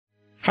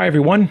Hi,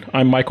 everyone.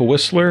 I'm Michael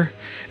Whistler,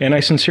 and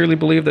I sincerely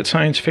believe that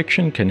science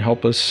fiction can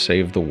help us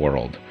save the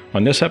world.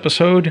 On this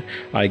episode,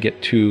 I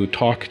get to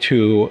talk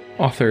to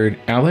author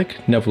Alec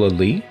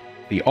Nevala-Lee,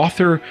 the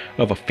author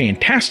of a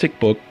fantastic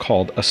book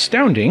called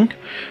Astounding,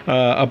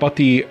 about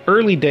the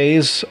early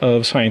days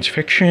of science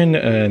fiction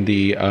and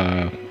the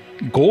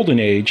golden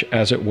age,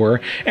 as it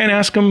were, and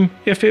ask him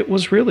if it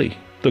was really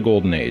the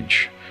golden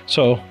age.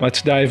 So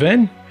let's dive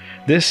in.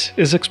 This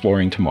is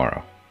Exploring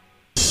Tomorrow.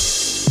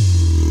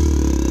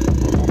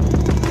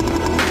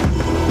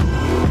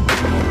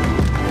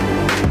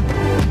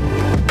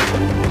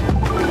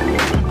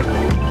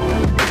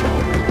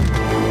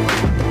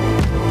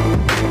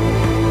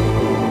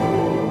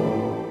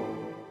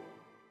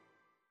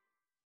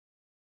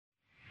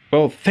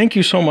 Well, thank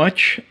you so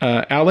much,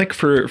 Alec,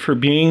 for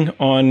being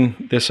on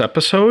this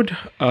episode.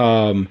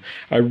 I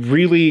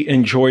really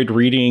enjoyed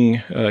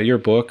reading your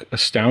book,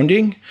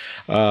 Astounding,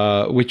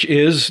 which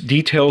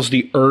details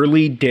the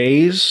early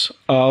days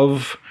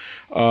of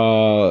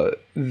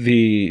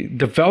the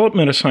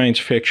development of science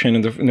fiction,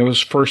 and it was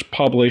first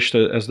published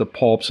as the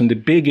pulps, and the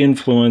big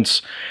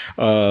influence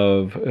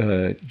of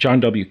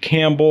John W.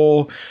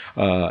 Campbell,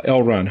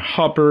 L. Ron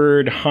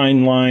Hubbard,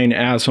 Heinlein,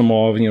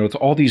 Asimov. It's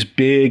all these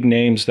big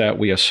names that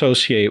we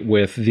associate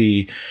with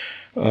the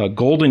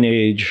golden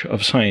age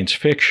of science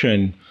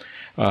fiction,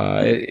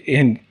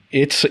 and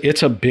it's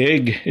a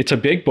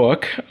big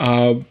book,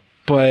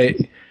 but.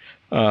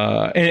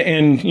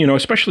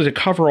 Especially to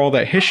cover all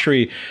that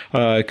history,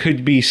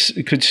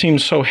 could seem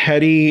so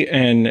heady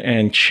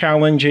and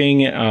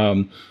challenging,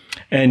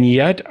 and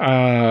yet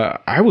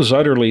I was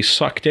utterly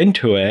sucked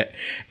into it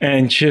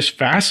and just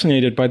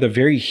fascinated by the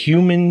very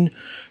human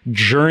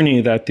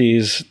journey that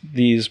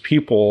these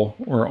people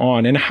were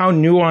on and how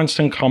nuanced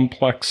and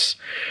complex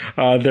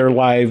their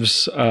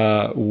lives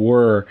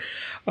were.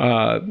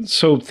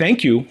 So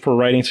thank you for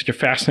writing such a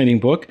fascinating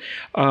book.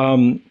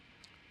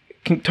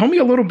 Can you tell me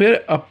a little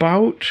bit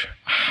about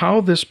how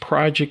this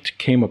project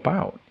came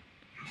about?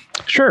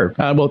 Sure.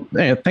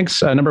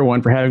 Thanks, number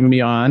one, for having me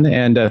on,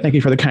 and thank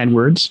you for the kind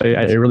words.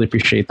 I really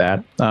appreciate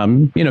that.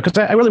 Because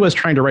I really was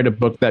trying to write a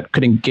book that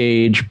could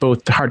engage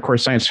both the hardcore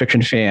science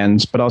fiction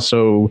fans, but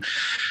also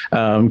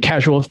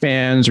casual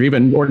fans or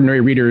even ordinary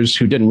readers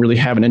who didn't really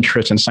have an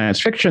interest in science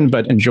fiction,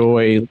 but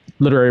enjoy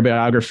literary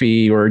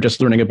biography or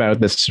just learning about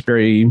this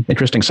very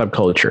interesting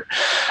subculture.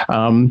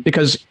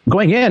 Because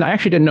going in, I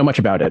actually didn't know much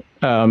about it.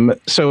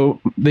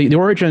 So the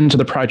origins of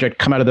the project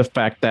come out of the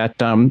fact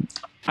that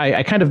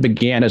I kind of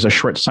began as a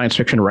short science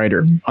fiction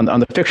writer on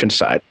the fiction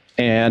side.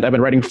 And I've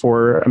been writing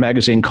for a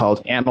magazine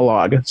called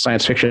Analog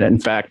Science Fiction. In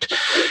fact,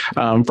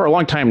 for a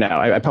long time now,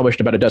 I published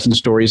about a dozen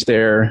stories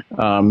there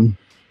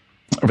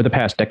over the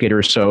past decade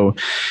or so.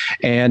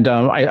 And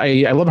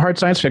I love hard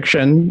science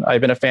fiction.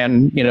 I've been a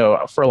fan,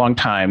 for a long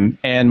time.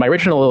 And my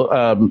original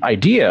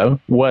idea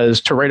was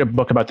to write a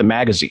book about the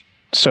magazine.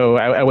 So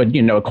I would,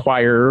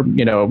 acquire,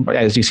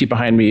 as you see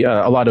behind me,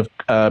 a lot of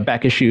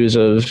back issues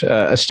of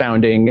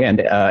Astounding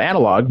and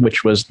Analog,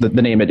 which was the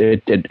name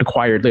it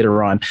acquired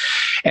later on,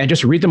 and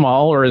just read them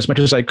all, or as much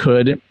as I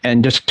could,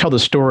 and just tell the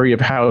story of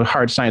how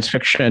hard science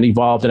fiction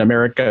evolved in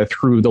America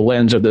through the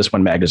lens of this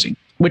one magazine,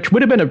 which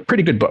would have been a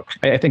pretty good book.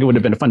 I think it would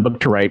have been a fun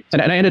book to write.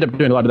 And I ended up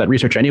doing a lot of that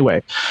research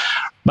anyway.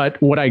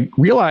 But what I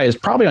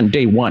realized probably on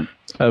day one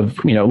of,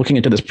 looking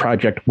into this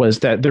project was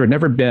that there had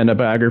never been a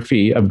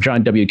biography of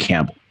John W.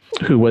 Campbell,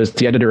 who was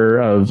the editor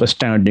of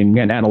Astounding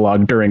and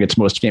Analog during its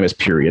most famous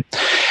period.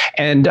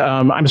 And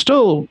I'm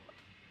still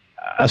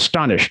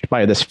astonished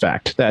by this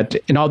fact that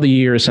in all the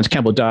years since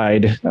Campbell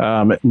died,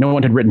 no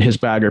one had written his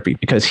biography,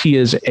 because he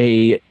is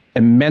a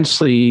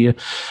immensely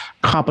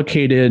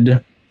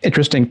complicated,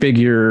 interesting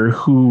figure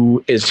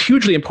who is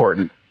hugely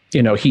important.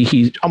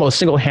 He almost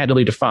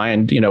single-handedly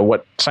defined,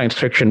 what science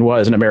fiction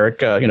was in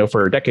America,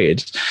 for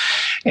decades.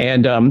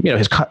 And,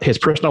 his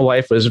personal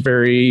life was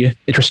very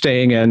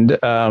interesting, and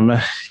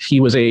he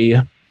was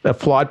a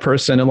flawed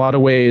person in a lot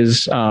of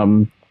ways.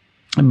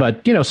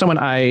 But, someone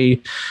I,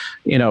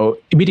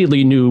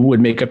 immediately knew would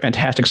make a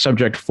fantastic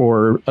subject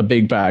for a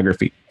big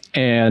biography.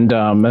 And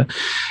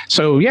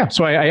so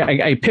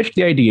I pitched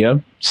the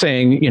idea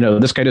saying,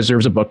 this guy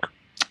deserves a book.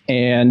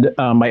 And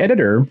my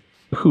editor,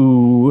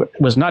 who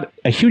was not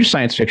a huge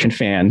science fiction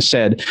fan,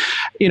 said,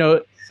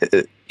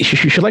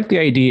 she liked the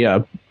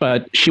idea,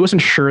 but she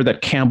wasn't sure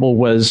that Campbell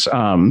was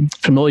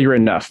familiar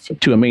enough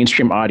to a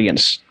mainstream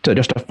audience to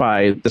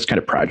justify this kind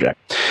of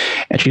project.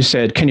 And she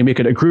said, can you make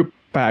it a group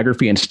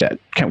biography instead?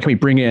 Can we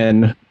bring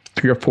in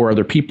 3 or 4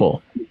 other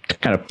people to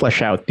kind of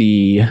flesh out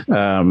the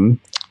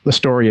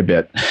story a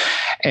bit?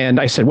 And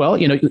I said, well,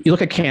 you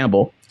look at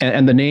Campbell,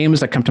 and the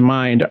names that come to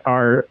mind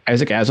are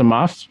Isaac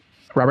Asimov,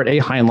 Robert A.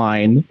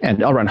 Heinlein,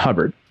 and L. Ron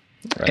Hubbard.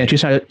 Right. And she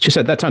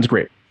said, that sounds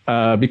great,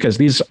 because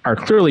these are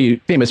clearly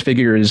famous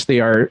figures. They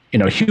are,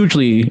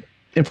 hugely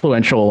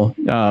influential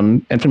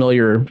and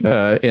familiar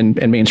in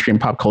mainstream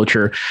pop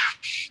culture.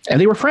 And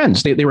they were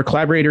friends. They were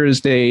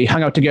collaborators. They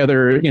hung out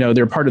together.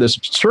 They're part of this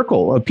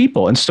circle of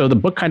people. And so the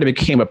book kind of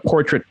became a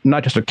portrait,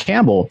 not just of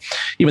Campbell,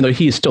 even though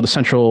he's still the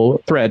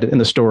central thread in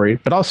the story,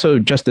 but also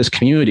just this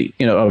community,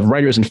 of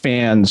writers and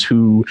fans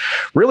who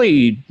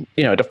really,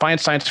 define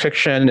science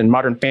fiction and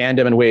modern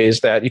fandom in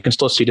ways that you can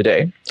still see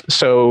today.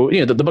 So,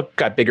 the book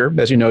got bigger,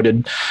 as you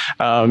noted.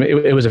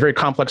 It was a very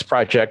complex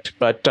project,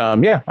 but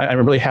I'm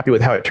really happy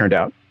with how it turned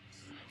out.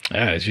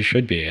 Yeah, as you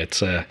should be.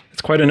 It's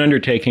quite an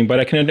undertaking, but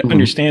I can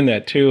understand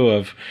that too,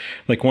 of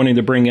like wanting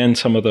to bring in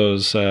some of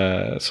those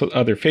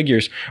other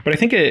figures. But I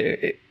think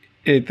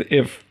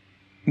it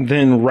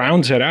then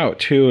rounds it out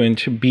too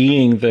into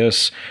being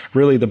this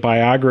really the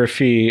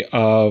biography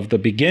of the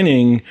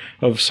beginning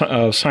of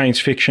science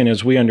fiction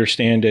as we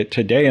understand it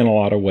today in a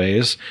lot of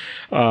ways.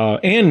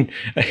 And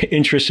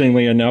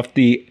interestingly enough,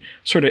 the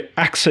sort of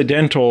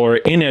accidental or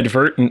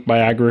inadvertent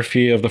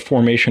biography of the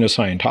formation of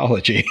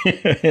Scientology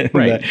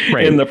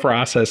in the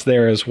process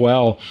there as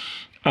well.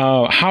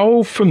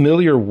 How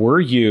familiar were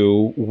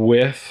you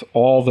with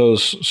all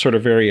those sort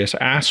of various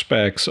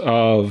aspects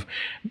of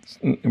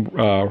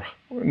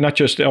not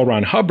just L.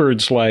 Ron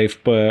Hubbard's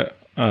life, but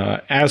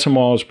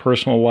Asimov's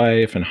personal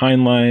life and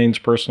Heinlein's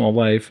personal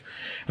life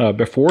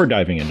before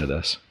diving into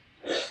this?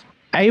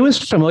 I was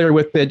familiar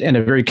with it in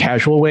a very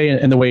casual way,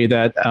 in the way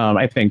that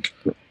I think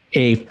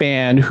a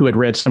fan who had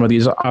read some of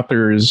these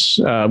authors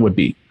would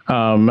be.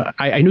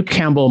 I knew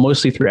Campbell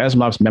mostly through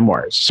Asimov's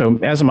memoirs. So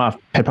Asimov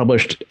had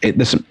published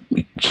this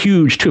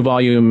huge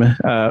 2-volume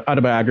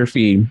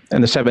autobiography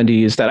in the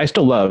 70s that I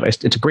still love.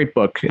 It's a great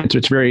book.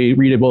 It's very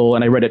readable,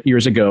 and I read it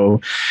years ago.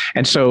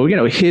 And so,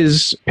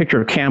 his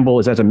picture of Campbell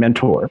is as a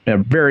mentor, a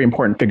very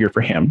important figure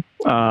for him.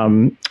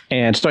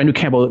 And so I knew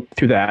Campbell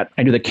through that.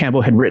 I knew that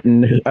Campbell had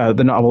written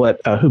the novelette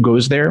Who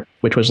Goes There,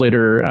 which was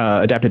later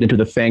adapted into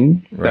The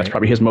Thing. Right. That's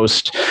probably his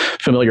most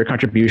familiar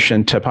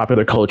contribution to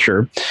popular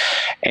culture.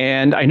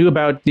 And I knew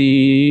about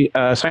the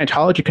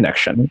Scientology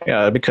connection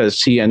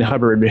because he and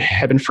Hubbard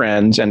had been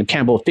friends, and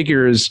Campbell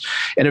figures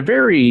in a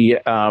very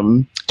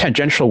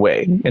tangential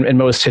way in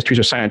most histories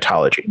of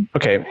Scientology.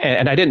 Okay,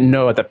 and I didn't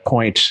know at that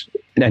point,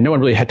 and no one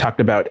really had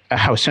talked about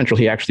how central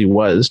he actually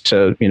was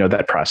to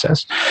that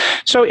process.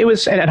 So it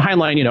was, and at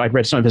Heinlein, I'd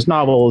read some of his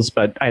novels,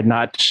 but I had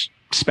not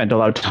spent a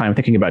lot of time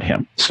thinking about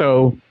him.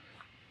 So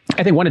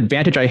I think one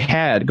advantage I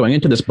had going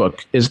into this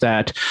book is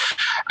that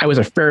I was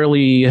a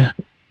fairly,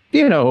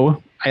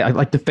 I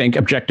like to think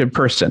objective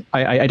person.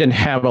 I didn't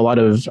have a lot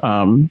of,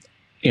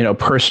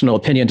 personal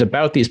opinions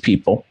about these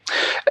people,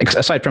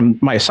 aside from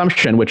my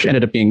assumption, which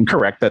ended up being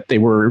correct, that they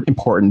were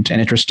important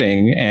and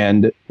interesting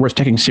and worth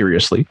taking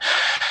seriously.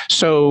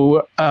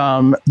 So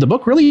the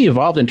book really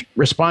evolved in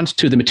response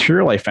to the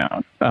material I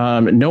found.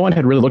 No one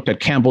had really looked at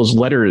Campbell's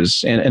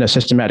letters in a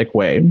systematic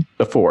way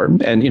before.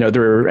 And,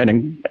 they're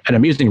an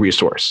amusing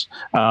resource.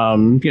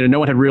 No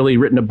one had really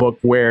written a book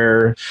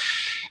where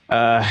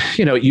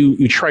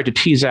you try to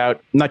tease out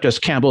not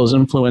just Campbell's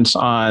influence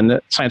on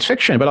science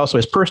fiction, but also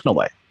his personal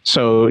life.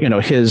 So,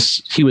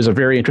 he was a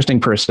very interesting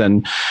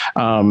person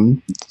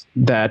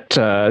that,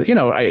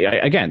 I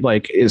again,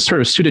 is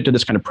sort of suited to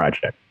this kind of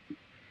project.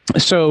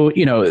 So,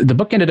 the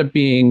book ended up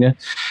being,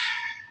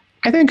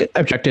 I think,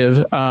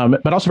 objective,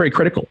 but also very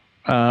critical.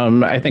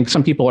 I think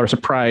some people are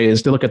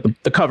surprised. They look at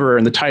the cover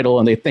and the title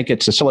and they think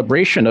it's a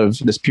celebration of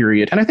this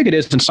period. And I think it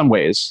is in some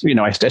ways.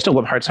 I still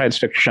love hard science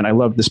fiction. I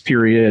love this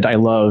period. I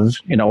love,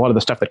 a lot of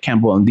the stuff that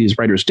Campbell and these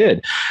writers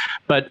did.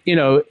 But,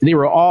 they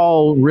were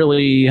all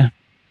really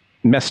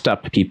messed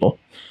up people.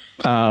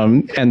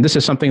 And this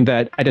is something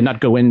that I did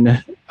not go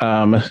in.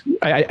 I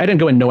didn't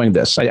go in knowing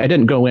this. I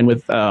didn't go in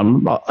with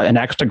an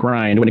axe to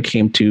grind when it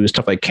came to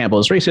stuff like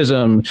Campbell's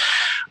racism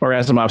or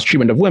Asimov's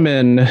treatment of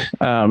women.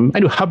 I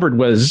knew Hubbard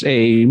was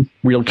a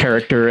real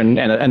character and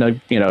a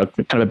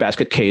kind of a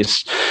basket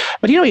case.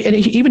 But even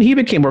he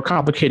became more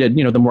complicated.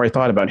 The more I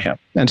thought about him.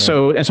 And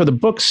so the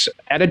book's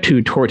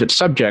attitude towards its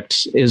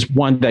subjects is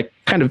one that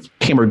kind of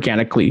came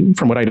organically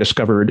from what I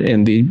discovered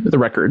in the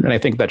record, and I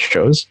think that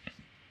shows.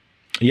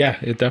 Yeah,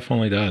 it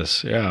definitely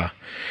does. Yeah,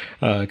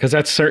 because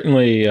that's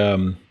certainly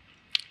an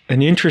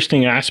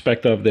interesting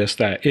aspect of this,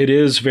 that it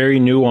is very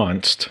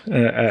nuanced.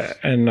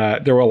 And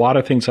there were a lot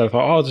of things that I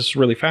thought, oh, this is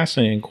really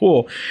fascinating and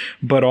cool.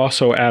 But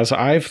also, as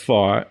I've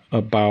thought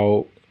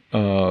about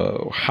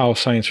how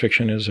science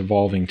fiction is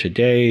evolving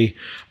today.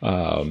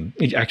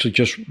 Actually,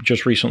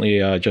 just recently,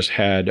 just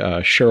had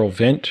Cheryl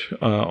Vint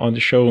on the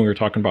show, and we were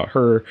talking about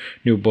her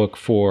new book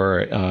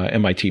for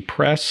MIT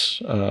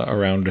Press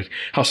around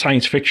how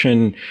science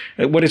fiction,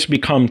 what it's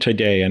become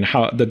today, and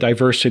how the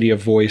diversity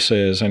of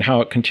voices, and how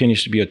it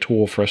continues to be a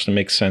tool for us to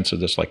make sense of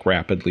this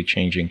rapidly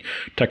changing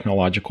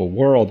technological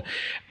world.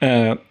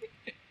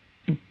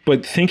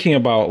 But thinking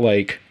about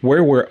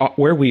where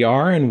we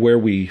are and where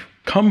we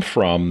come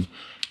from.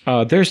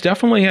 There's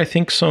definitely, I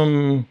think,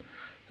 some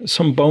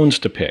bones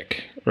to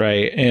pick,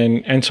 right?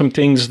 And some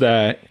things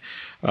that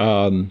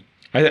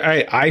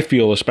I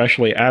feel,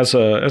 especially as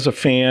a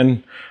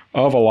fan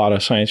of a lot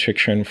of science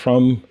fiction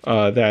from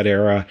that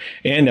era.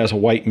 And as a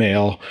white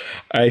male,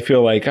 I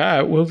feel like,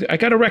 I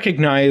got to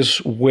recognize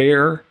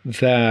where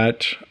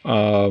that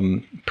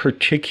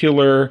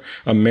particular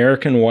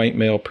American white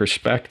male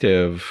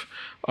perspective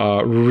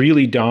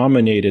really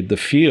dominated the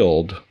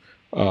field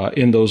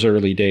in those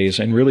early days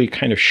and really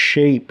kind of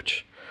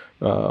shaped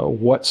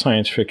what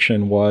science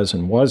fiction was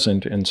and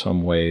wasn't in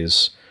some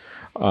ways.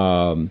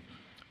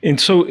 And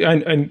so,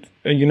 and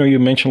you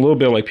mentioned a little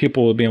bit like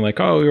people being like,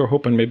 oh, you're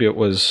hoping maybe it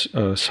was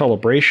a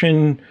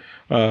celebration.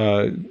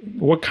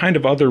 What kind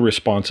of other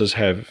responses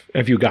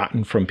have you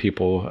gotten from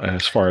people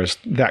as far as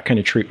that kind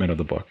of treatment of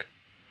the book?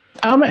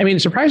 I mean,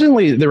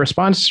 surprisingly, the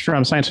response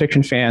from science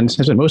fiction fans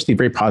has been mostly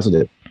very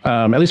positive,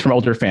 at least from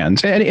older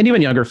fans and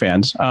even younger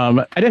fans.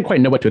 I didn't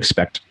quite know what to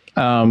expect.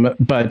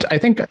 But I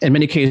think in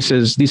many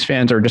cases, these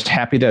fans are just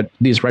happy that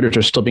these writers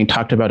are still being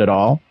talked about at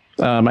all.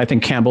 I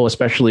think Campbell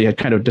especially had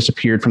kind of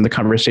disappeared from the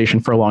conversation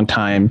for a long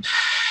time.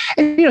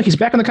 And, he's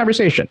back in the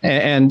conversation.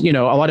 And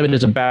a lot of it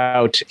is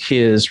about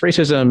his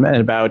racism and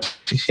about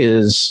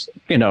his,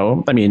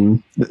 I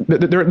mean,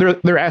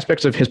 there are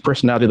aspects of his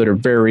personality that are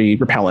very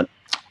repellent.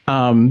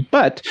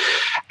 But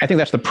I think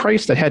that's the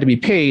price that had to be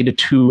paid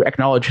to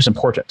acknowledge his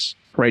importance,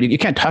 right? You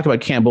can't talk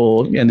about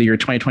Campbell in the year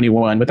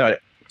 2021 without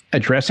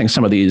addressing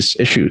some of these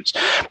issues.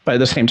 But at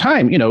the same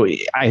time,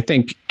 I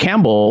think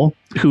Campbell,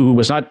 who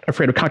was not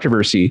afraid of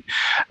controversy,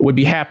 would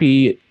be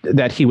happy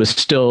that he was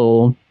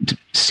still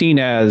seen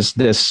as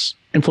this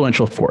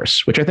influential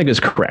force, which I think is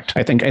correct.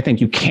 I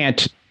think you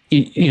can't,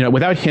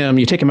 without him,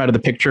 you take him out of the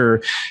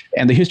picture,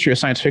 and the history of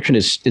science fiction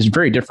is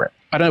very different.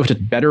 I don't know if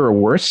it's better or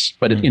worse,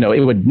 but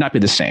it would not be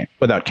the same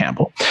without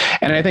Campbell.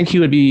 And I think he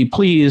would be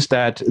pleased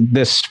that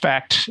this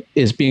fact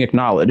is being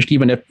acknowledged,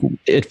 even if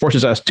it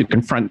forces us to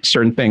confront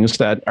certain things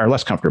that are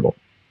less comfortable.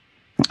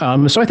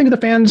 So I think the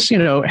fans,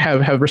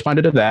 have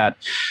responded to that.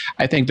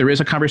 I think there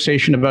is a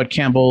conversation about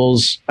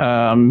Campbell's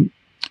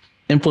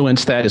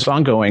influence that is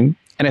ongoing,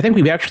 and I think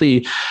we've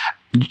actually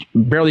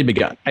barely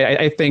begun.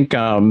 I think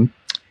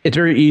it's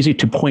very easy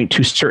to point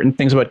to certain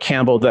things about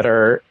Campbell that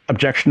are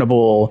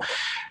objectionable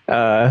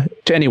to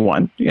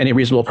anyone. Any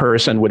reasonable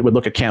person would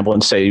look at Campbell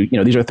and say,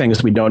 these are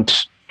things we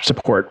don't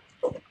support.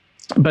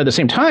 But at the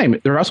same time,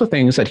 there are also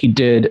things that he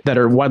did that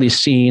are widely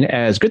seen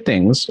as good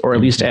things, or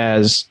at least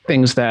as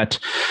things that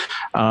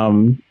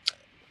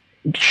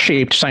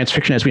shaped science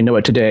fiction as we know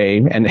it today,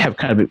 and have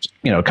kind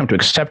of, come to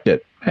accept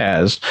it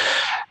as,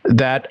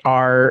 that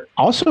are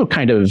also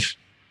kind of,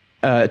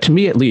 to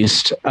me at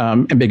least,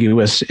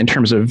 ambiguous in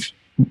terms of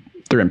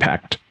their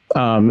impact.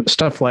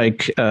 Stuff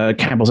like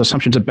Campbell's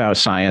assumptions about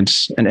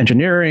science and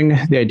engineering,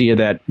 the idea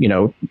that,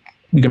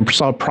 you can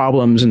solve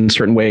problems in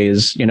certain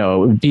ways,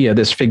 via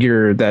this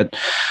figure that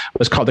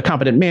was called the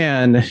competent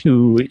man,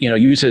 who,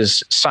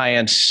 uses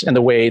science in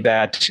the way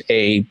that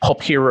a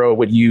pulp hero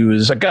would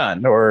use a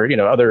gun, or,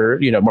 other,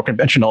 more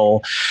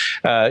conventional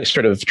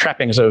sort of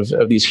trappings of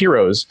these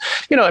heroes.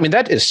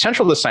 That is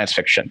central to science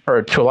fiction,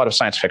 or to a lot of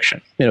science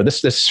fiction.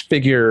 This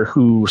figure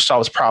who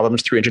solves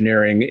problems through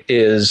engineering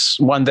is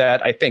one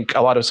that I think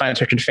a lot of science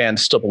fiction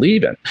fans still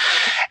believe in.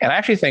 And I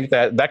actually think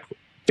that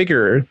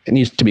figure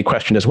needs to be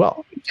questioned as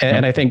well.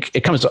 And I think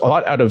it comes a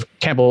lot out of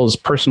Campbell's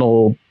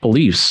personal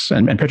beliefs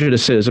and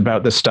prejudices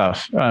about this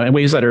stuff in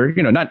ways that are,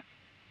 not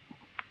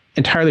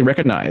entirely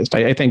recognized.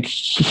 I think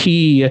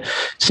he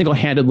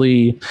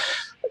single-handedly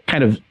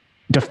kind of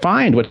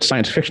defined what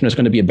science fiction is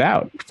going to be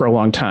about for a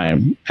long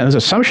time. And those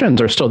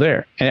assumptions are still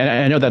there. And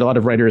I know that a lot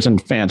of writers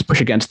and fans push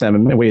against them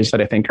in ways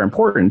that I think are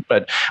important,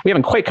 but we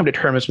haven't quite come to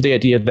terms with the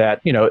idea that,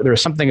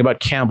 there's something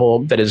about Campbell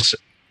that is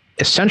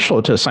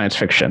essential to science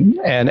fiction,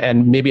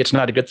 and maybe it's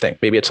not a good thing.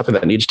 Maybe it's something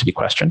that needs to be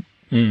questioned.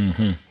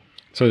 Mm-hmm.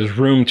 So there's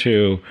room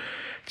to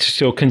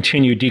still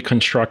continue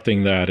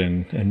deconstructing that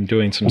and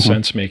doing some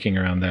sense making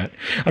around that.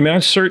 I mean,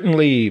 I'm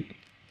certainly,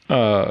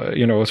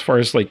 as far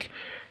as like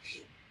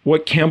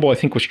what Campbell, I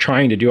think, was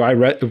trying to do, I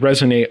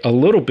resonate a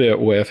little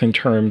bit with in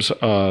terms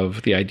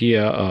of the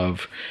idea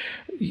of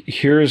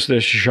here's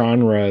this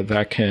genre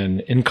that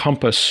can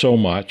encompass so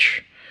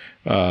much,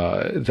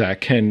 that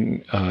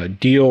can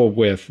deal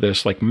with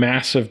this like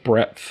massive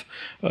breadth,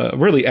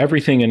 really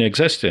everything in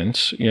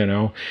existence,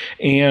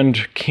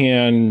 and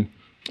can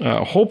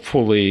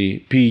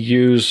hopefully be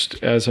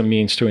used as a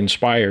means to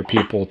inspire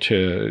people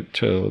to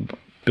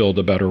build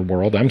a better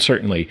world. I'm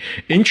certainly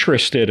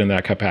interested in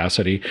that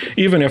capacity,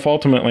 even if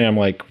ultimately I'm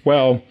like,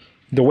 well,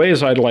 the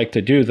ways I'd like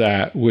to do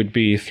that would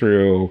be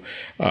through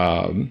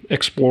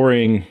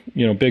exploring,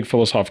 big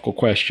philosophical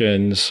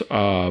questions,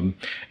 and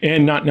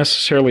not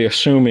necessarily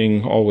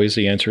assuming always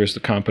the answer is the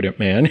competent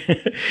man,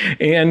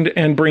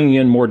 and bringing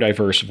in more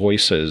diverse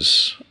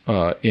voices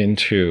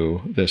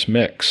into this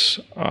mix.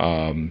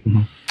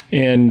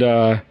 And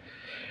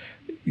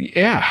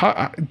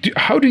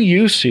how do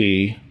you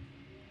see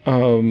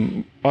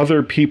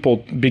other people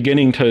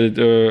beginning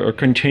to or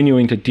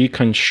continuing to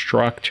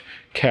deconstruct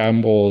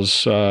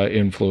Campbell's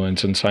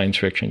influence in science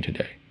fiction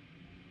today?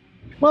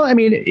 Well, I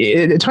mean,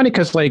 it's funny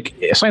because like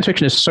science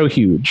fiction is so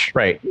huge,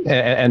 right?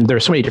 And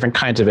there's so many different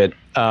kinds of it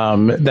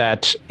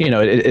that,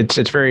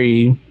 it's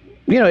very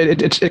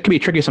it can be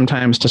tricky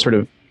sometimes to sort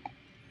of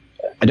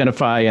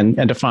identify and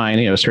define,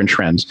 certain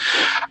trends.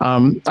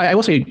 I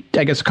will say,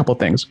 I guess, a couple of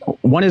things.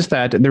 One is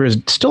that there is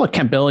still a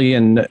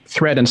Campbellian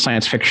thread in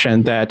science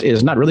fiction that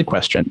is not really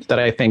questioned, that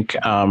I think,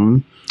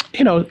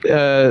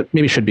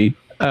 maybe should be.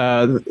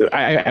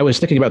 I was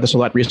thinking about this a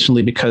lot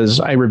recently because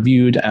I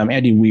reviewed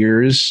Andy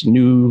Weir's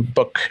new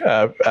book,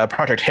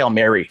 Project Hail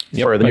Mary,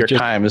 for the New York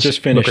Times. Just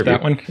finished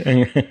that one.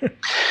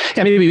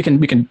 Yeah, maybe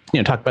we can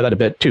talk about that a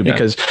bit too,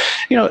 because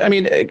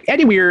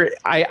Andy Weir,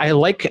 I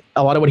like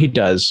a lot of what he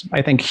does.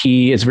 I think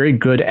he is very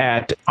good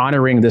at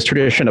honoring this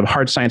tradition of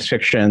hard science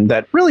fiction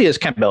that really is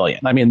Campbellian.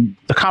 I mean,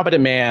 the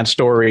competent man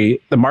story,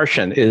 The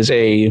Martian, is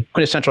a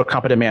quintessential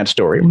competent man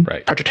story.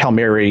 Right. Project Hail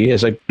Mary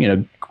is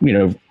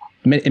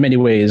in many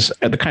ways,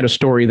 the kind of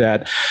story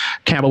that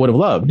Campbell would have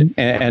loved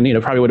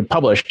and probably would have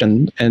published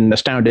in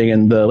Astounding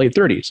in the late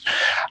 30s.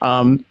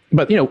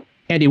 But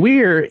Andy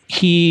Weir,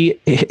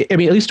 at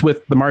least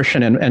with The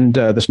Martian and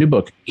this new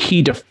book,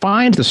 he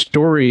defines the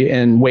story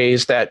in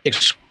ways that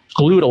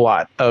exclude a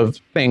lot of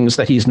things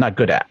that he's not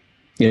good at.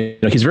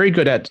 He's very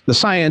good at the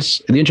science,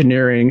 the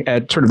engineering,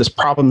 at sort of this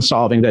problem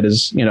solving that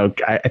is,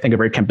 I think, a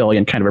very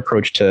Campbellian kind of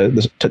approach to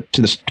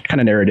this kind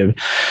of narrative.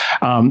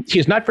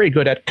 He's not very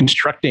good at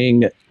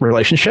constructing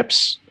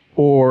relationships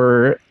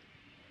or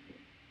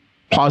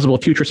plausible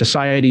future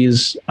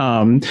societies,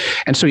 and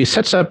so he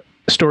sets up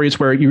stories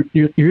where you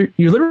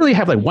literally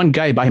have like one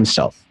guy by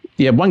himself.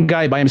 You have one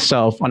guy by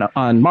himself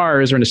on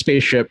Mars or in a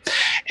spaceship,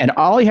 and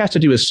all he has to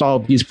do is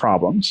solve these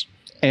problems.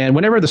 And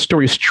whenever the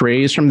story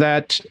strays from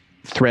that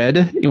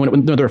thread,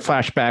 when there are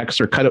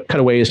flashbacks or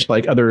cutaways to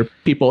like other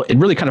people, it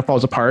really kind of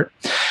falls apart.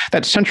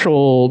 That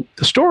central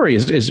story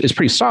is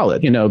pretty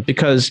solid,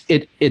 because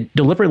it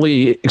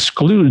deliberately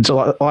excludes a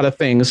lot of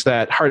things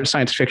that hard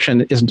science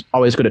fiction isn't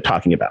always good at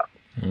talking about.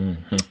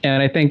 Mm-hmm.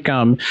 And I think,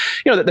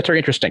 that's very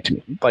interesting to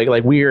me.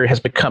 Like Weir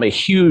has become a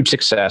huge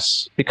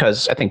success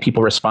because I think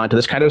people respond to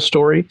this kind of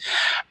story.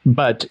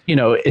 But,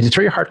 it's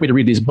very hard for me to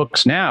read these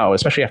books now,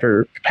 especially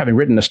after having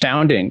written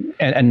Astounding,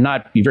 and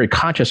not be very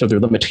conscious of their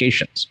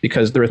limitations,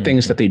 because there are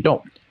things that they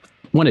don't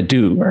want to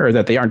do or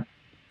that they aren't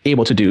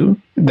able to do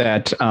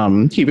that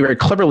he very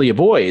cleverly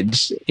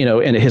avoids,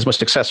 in his most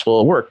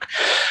successful work.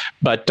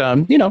 But,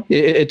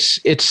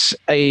 it's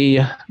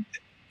a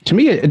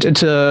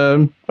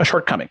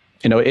shortcoming.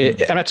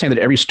 I'm not saying that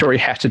every story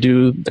has to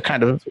do the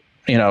kind of,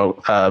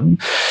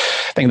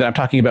 thing that I'm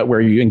talking about where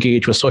you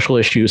engage with social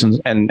issues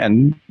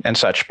and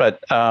such. But,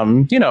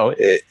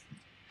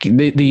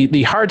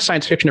 the hard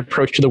science fiction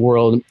approach to the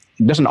world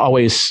doesn't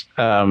always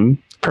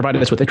provide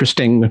us with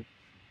interesting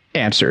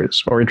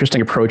answers or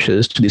interesting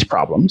approaches to these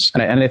problems.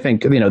 And I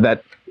think,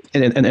 that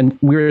in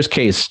Weir's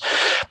case,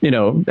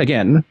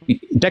 again,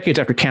 decades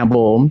after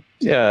Campbell,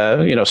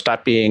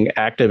 stopped being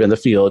active in the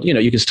field,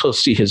 you can still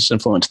see his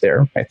influence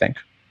there, I think.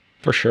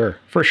 For sure.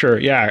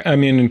 Yeah. I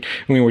mean,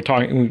 we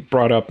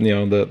brought up,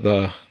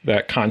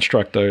 that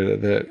construct,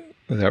 that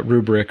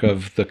rubric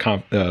of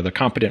the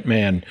competent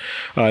man.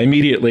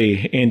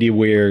 Immediately, Andy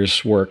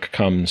Weir's work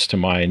comes to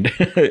mind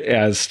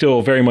as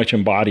still very much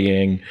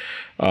embodying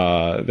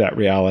that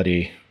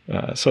reality.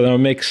 So that it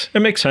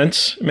makes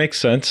sense. It makes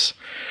sense.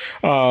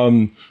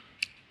 Do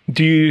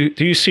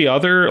you see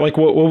other, like,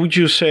 what would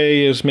you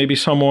say is maybe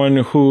someone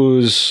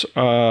who's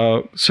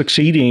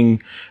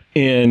succeeding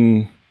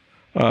in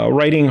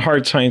writing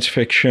hard science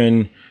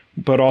fiction,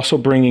 but also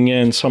bringing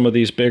in some of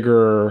these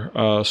bigger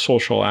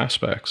social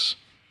aspects?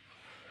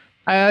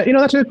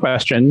 That's a good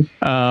question.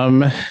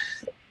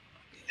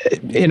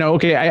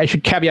 Okay, I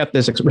should caveat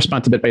this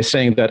response a bit by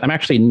saying that I'm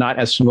actually not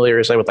as familiar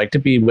as I would like to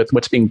be with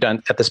what's being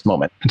done at this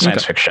moment in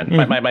science fiction.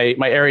 Mm-hmm.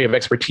 My area of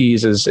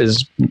expertise is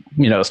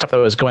stuff that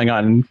was going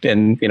on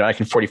in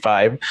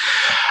 1945.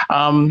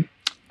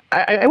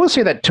 I will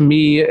say that to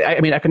me,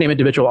 I mean, I can name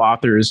individual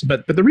authors,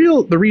 but the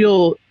real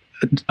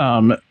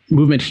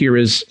movement here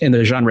is in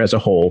the genre as a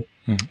whole.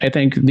 Mm-hmm. I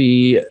think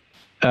the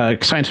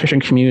science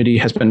fiction community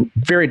has been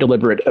very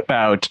deliberate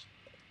about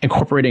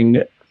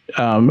incorporating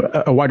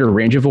a wider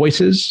range of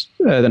voices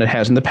than it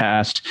has in the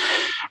past.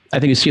 I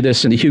think you see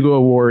this in the Hugo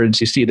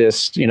Awards. You see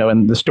this,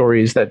 in the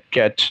stories that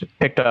get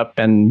picked up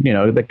and,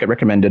 that get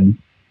recommended.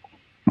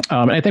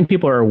 And I think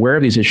people are aware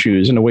of these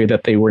issues in a way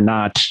that they were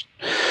not,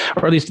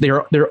 or at least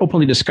they're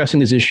openly discussing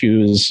these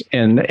issues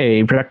in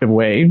a productive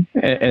way,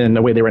 in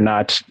a way they were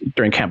not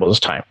during Campbell's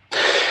time.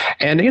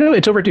 And,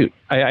 it's overdue.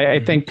 I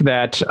think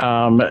that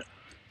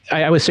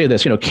I would say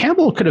this,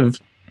 Campbell could have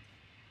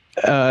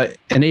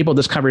enabled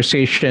this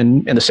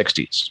conversation in the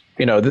 60s.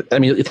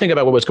 You think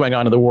about what was going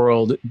on in the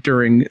world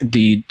during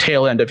the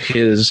tail end of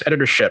his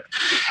editorship.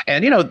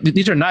 And,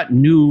 these are not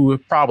new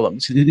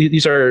problems.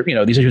 These are,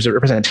 these issues of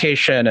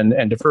representation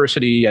and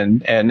diversity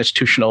and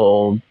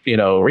institutional,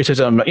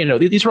 racism.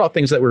 These are all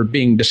things that were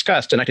being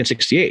discussed in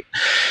 1968.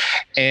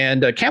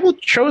 And Campbell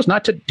chose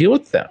not to deal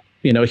with them.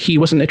 He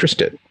wasn't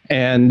interested.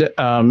 And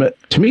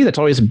to me, that's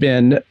always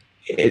been,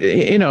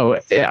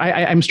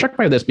 I'm struck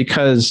by this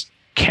because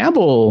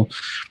Campbell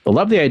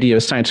loved the idea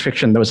of science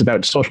fiction that was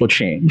about social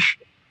change.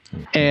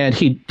 And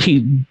he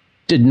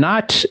did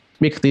not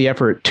make the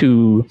effort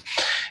to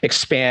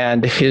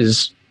expand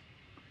his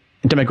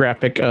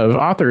demographic of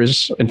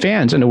authors and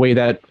fans in a way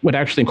that would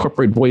actually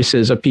incorporate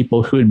voices of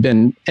people who had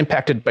been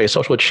impacted by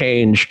social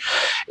change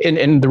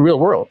in the real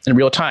world, in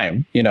real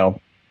time,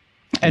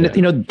 And,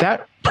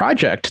 that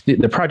project,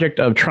 the project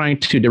of trying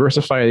to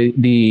diversify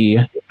the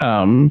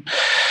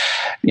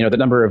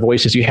number of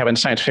voices you have in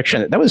science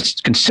fiction, that was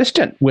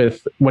consistent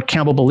with what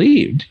Campbell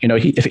believed.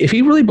 If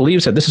he really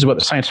believes that this is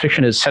what science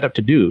fiction is set up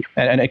to do,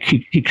 and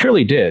he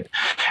clearly did,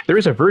 there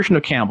is a version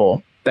of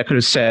Campbell that could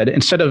have said,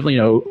 instead of,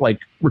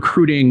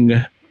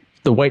 recruiting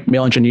the white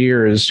male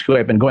engineers who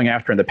I've been going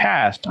after in the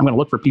past, I'm going to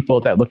look for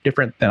people that look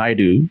different than I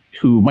do,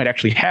 who might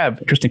actually have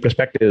interesting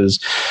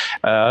perspectives,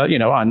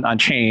 on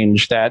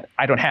change that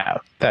I don't have,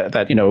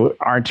 that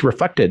aren't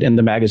reflected in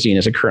the magazine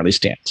as it currently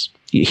stands.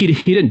 He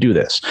didn't do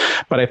this,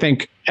 but I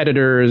think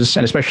editors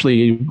and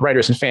especially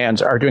writers and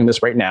fans are doing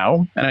this right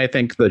now, and I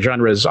think the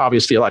genre is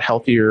obviously a lot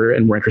healthier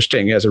and more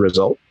interesting as a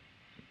result.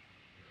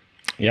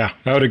 Yeah,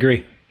 I would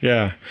agree.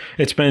 Yeah,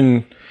 it's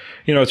been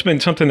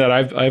something that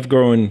I've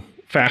grown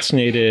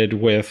fascinated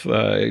with,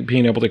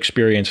 being able to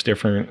experience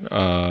different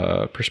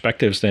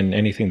perspectives than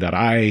anything that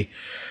I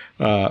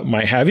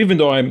might have, even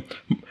though I'm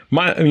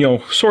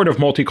sort of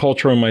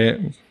multicultural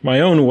in my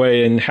own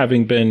way, and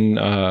having been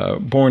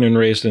born and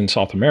raised in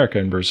South America,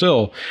 in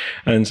Brazil,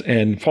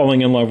 and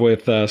falling in love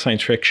with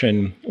science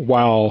fiction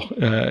while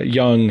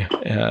young,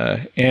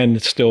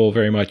 and still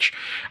very much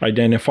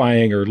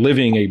identifying or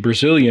living a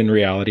Brazilian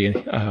reality,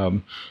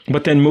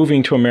 but then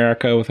moving to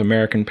America with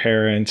American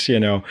parents,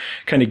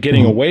 kind of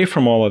getting away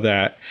from all of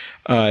that.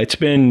 It's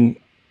been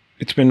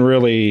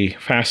really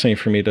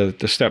fascinating for me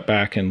to step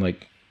back and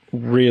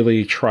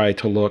really try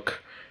to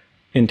look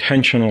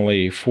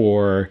intentionally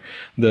for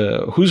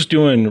who's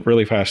doing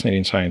really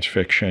fascinating science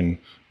fiction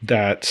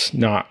that's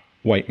not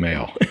white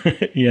male,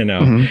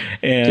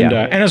 and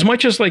as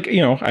much as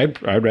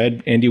I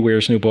read Andy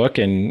Weir's new book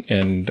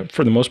and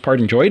for the most part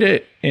enjoyed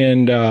it,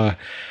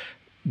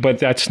 but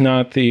that's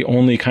not the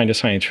only kind of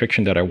science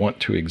fiction that I want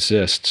to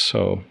exist.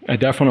 So I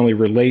definitely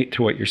relate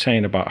to what you're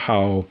saying about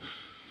how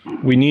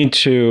we need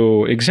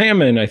to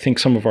examine, I think,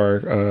 some of our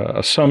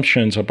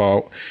assumptions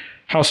about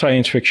how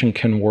science fiction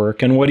can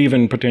work and what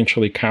even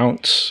potentially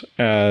counts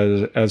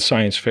as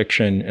science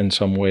fiction in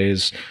some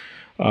ways,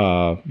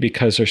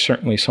 because there's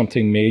certainly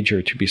something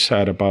major to be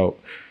said about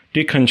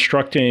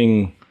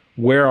deconstructing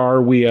where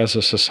are we as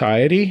a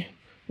society,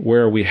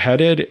 where are we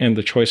headed, and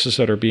the choices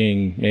that are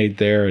being made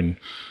there. And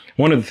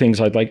one of the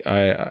things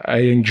I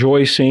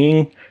enjoy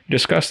seeing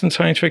discussed in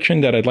science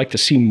fiction that I'd like to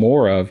see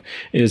more of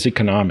is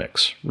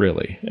economics,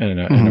 really, and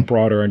a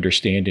broader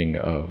understanding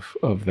of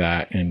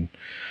that. And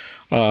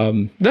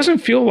doesn't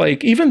feel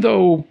like, even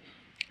though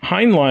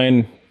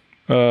Heinlein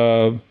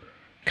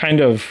kind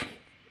of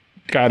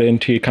got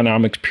into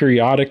economics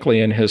periodically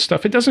in his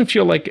stuff, it doesn't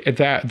feel like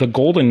that the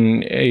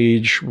golden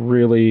age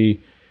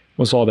really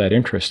was all that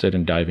interested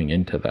in diving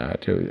into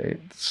that. It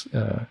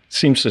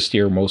seems to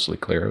steer mostly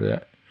clear of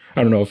that.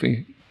 I don't know if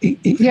he...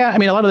 Yeah, I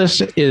mean, a lot of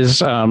this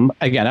is,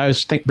 again, I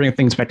was bringing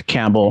things back to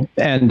Campbell,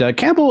 and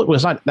Campbell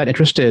was not that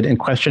interested in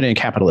questioning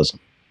capitalism.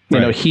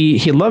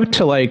 He loved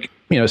to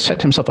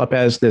set himself up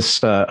as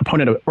this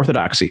opponent of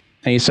orthodoxy.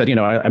 And he said,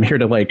 I'm here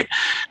to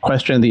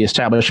question the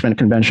establishment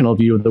conventional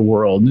view of the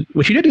world,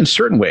 which he did in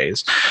certain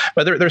ways.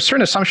 But there are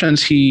certain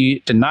assumptions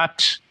he did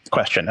not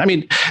question. I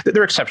mean,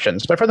 there are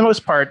exceptions, but for the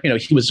most part,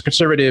 he was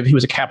conservative. He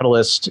was a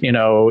capitalist.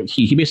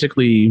 He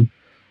basically,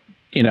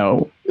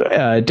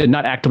 did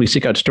not actively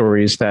seek out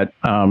stories that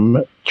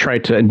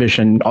tried to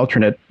envision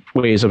alternate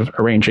ways of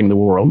arranging the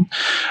world.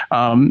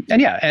 And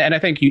I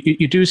think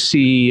you do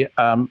see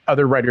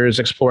other writers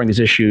exploring these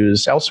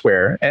issues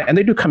elsewhere, and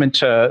they do come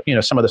into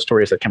some of the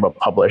stories that Campbell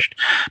published.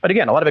 But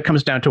again, a lot of it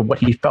comes down to what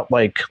he felt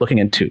like looking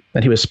into,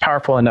 that he was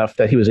powerful enough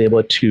that he was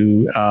able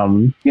to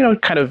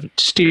kind of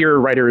steer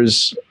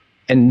writers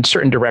in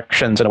certain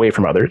directions and away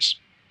from others.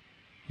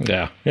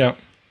 Yeah,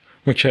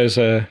 which has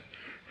a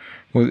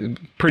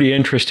pretty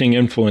interesting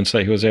influence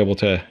that he was able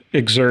to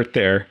exert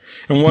there.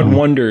 And one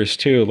wonders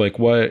too,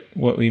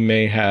 what we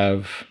may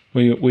have,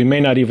 we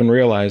may not even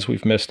realize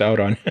we've missed out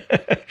on.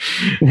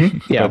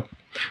 Yeah. But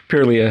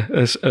purely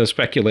a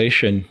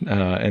speculation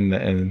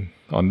and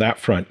on that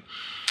front.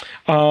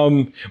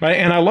 And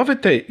I love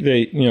it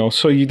that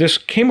so this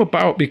came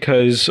about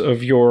because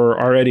of your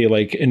already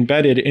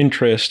embedded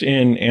interest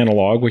in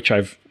analog, which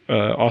I've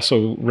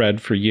also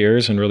read for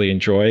years and really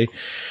enjoy.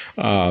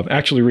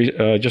 Actually,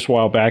 just a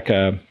while back,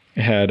 I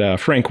had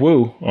Frank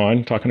Wu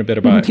on talking a bit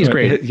about he's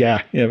great.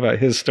 About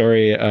his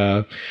story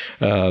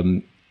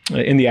in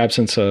the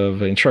absence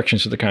of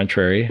instructions to the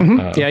contrary.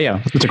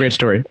 It's a great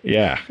story.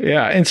 Yeah,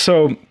 and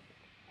so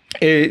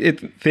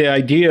the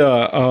idea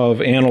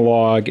of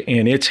analog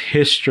and its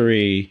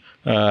history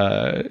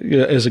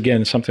is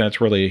again something that's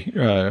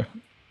really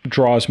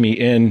draws me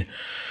in.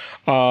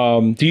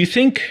 Do you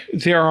think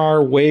there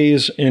are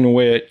ways in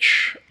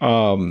which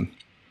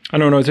I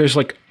don't know, there's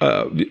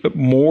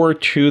more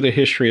to the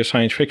history of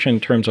science fiction in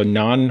terms of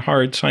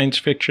non-hard science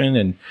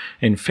fiction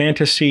and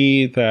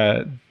fantasy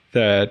that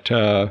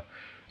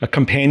a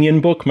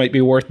companion book might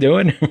be worth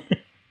doing.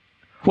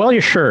 Well,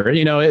 you're sure.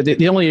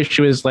 The only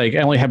issue is like I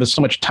only have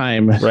so much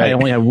time. Right. I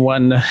only have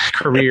one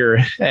career,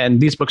 and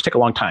these books take a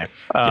long time.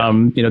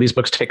 These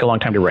books take a long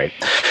time to write.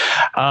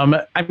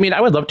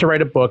 I would love to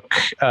write a book.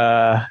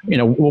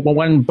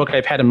 One book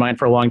I've had in mind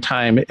for a long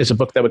time is a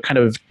book that would kind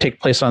of take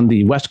place on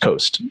the West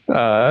Coast,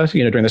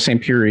 during the same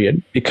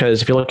period.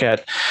 Because if you look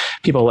at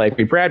people like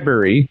Ray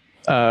Bradbury,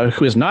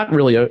 who is not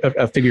really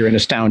a figure in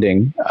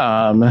Astounding.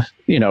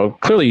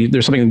 Clearly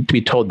there's something to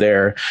be told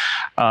there.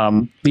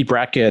 Lee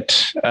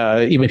Brackett,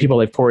 even people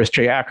like Forrest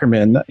J.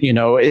 Ackerman,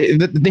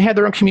 they had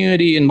their own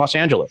community in Los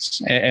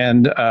Angeles.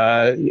 And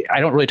I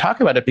don't really talk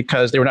about it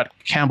because they were not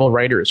Campbell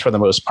writers for the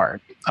most part.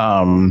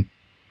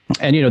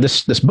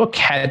 This book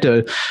had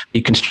to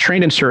be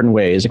constrained in certain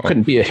ways. It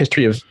couldn't be a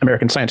history of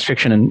American science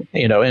fiction in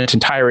its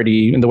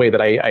entirety in the way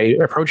that I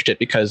approached it,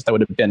 because that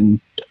would have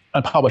been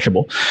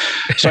unpublishable.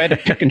 So I had to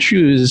pick and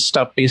choose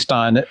stuff based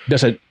on,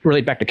 does it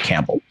relate back to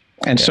Campbell?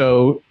 And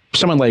so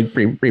someone like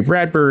Ray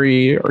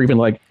Bradbury, or even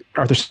like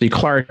Arthur C.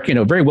 Clarke,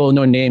 very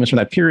well-known names from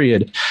that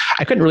period,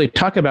 I couldn't really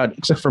talk about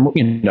except for,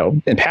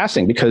 in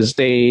passing, because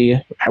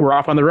they were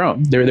off on their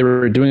own. They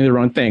were doing their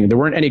own thing. There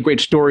weren't any great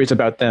stories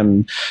about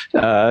them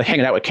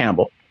hanging out with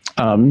Campbell.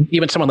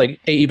 Even someone like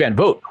A.E. Van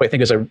Vogt, who I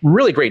think is a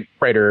really great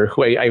writer,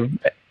 who I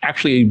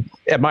actually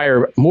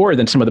admire more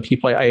than some of the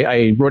people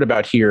I wrote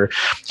about here.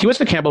 He was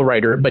a Campbell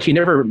writer, but he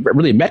never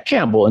really met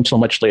Campbell until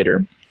much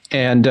later.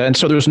 And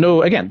so there's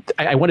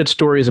I wanted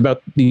stories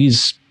about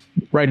these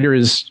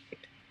writers,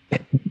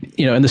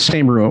 in the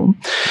same room.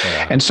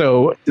 Yeah. And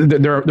so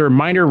there are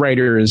minor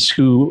writers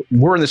who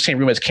were in the same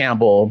room as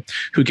Campbell,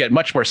 who get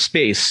much more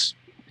space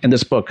in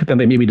this book than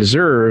they maybe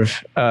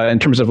deserve in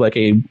terms of like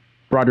a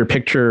broader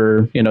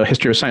picture,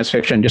 history of science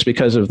fiction, just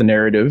because of the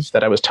narrative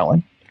that I was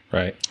telling.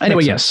 Right.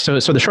 Anyway, yes. So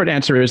the short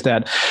answer is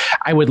that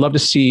I would love to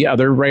see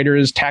other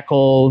writers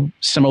tackle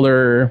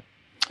similar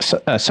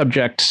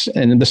subjects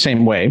in the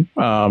same way.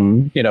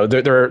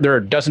 There are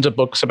dozens of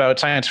books about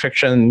science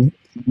fiction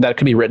that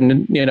could be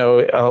written,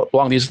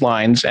 along these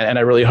lines, and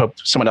I really hope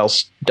someone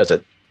else does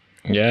it.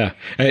 Yeah.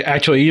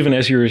 Actually, even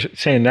as you were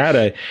saying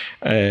that,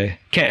 I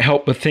can't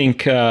help but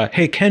think,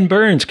 hey, Ken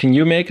Burns, can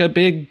you make a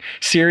big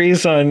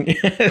series on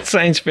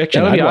science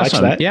fiction? That would be I'd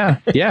awesome. watch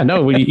that. Yeah.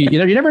 No, you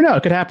never know.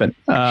 It could happen.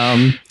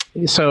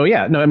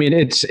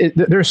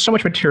 There's so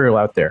much material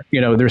out there.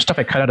 There's stuff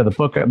I cut out of the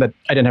book that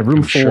I didn't have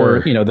room for.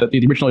 Sure.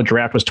 The original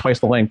draft was twice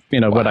the length,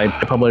 what I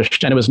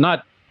published, and it was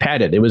not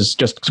padded. It was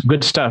just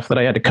good stuff that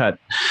I had to cut.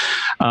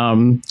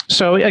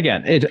 So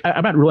again,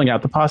 I'm not ruling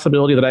out the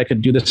possibility that I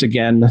could do this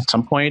again at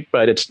some point,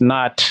 but it's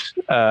not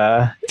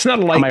a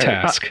light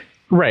task.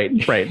 Right.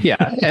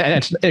 Yeah.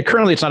 And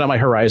currently it's not on my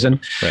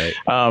horizon. Right.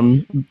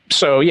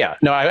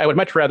 I would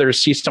much rather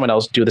see someone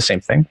else do the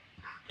same thing.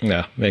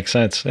 Yeah, makes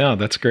sense. Yeah,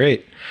 that's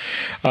great.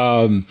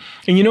 And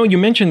you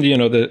mentioned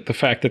the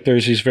fact that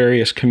there's these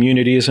various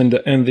communities, and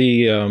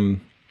the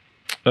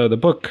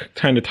book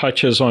kind of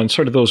touches on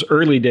sort of those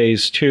early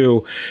days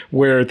too,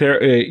 where there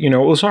it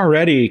was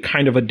already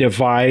kind of a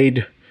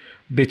divide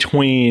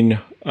between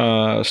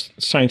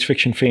science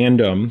fiction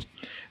fandom,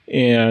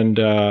 and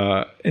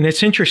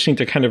it's interesting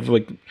to kind of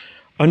like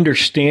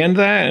understand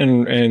that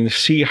and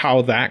see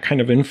how that kind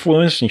of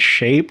influenced and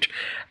shaped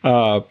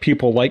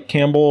people like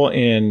Campbell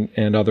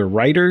and other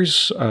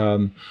writers.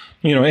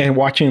 And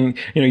watching,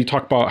 you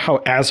talk about how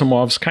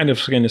Asimov's kind of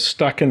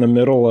stuck in the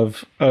middle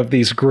of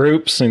these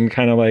groups and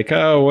kind of like,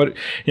 where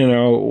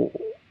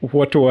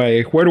do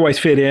I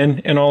fit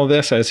in all of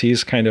this, as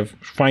he's kind of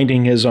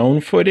finding his own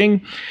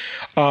footing.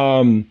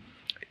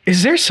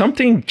 Is there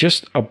something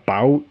just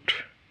about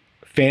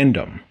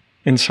fandom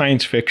in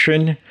science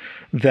fiction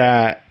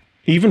that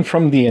even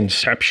from the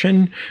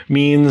inception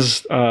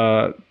means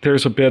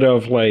there's a bit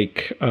of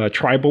like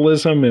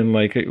tribalism, and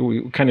like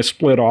we kind of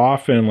split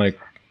off and like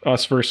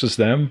us versus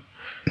them?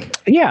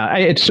 Yeah,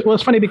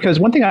 it's funny because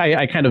one thing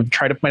I kind of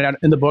try to point out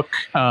in the book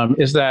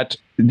is that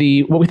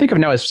what we think of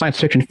now as science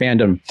fiction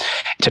fandom,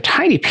 it's a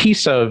tiny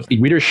piece of the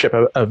readership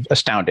of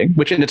Astounding,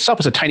 which in itself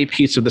is a tiny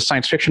piece of the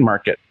science fiction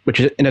market, which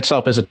in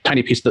itself is a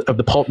tiny piece of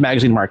the pulp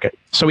magazine market.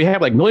 So we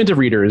have like millions of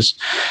readers,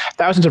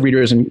 thousands of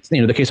readers in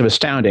the case of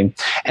Astounding,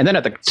 and then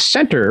at the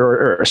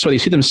center, or so they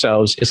see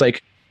themselves, is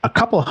like a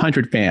couple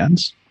hundred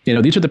fans.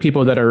 These are the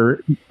people that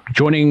are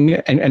joining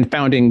and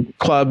founding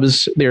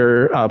clubs.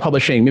 They're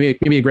publishing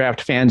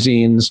mimeographed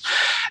fanzines.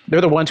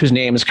 They're the ones whose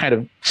names kind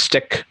of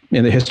stick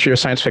in the history of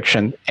science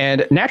fiction.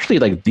 And naturally,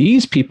 like,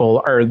 these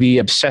people are the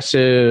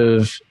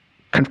obsessive,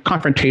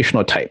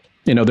 confrontational type.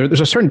 There's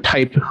a certain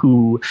type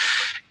who,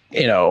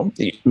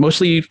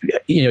 mostly,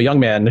 young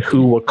men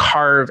who will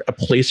carve a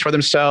place for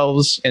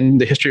themselves in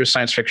the history of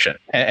science fiction.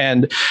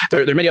 And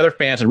there are many other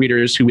fans and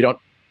readers who we don't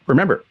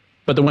remember.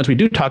 But the ones we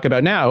do talk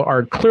about now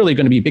are clearly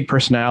going to be big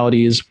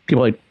personalities,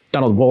 people like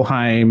Donald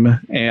Wollheim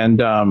and,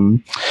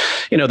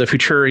 the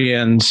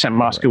Futurians, Sam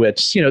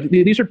Moskowitz.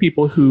 These are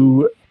people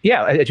who,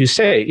 as you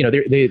say,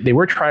 they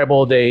were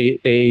tribal.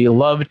 They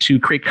love to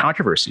create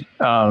controversy.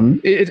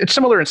 It's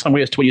similar in some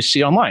ways to what you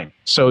see online.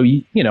 So,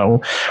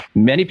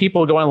 many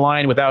people go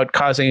online without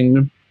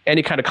causing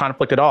any kind of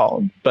conflict at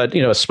all. But,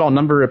 a small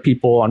number of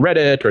people on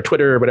Reddit or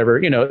Twitter or whatever,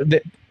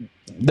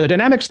 the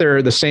dynamics there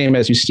are the same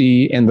as you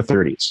see in the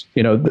 30s.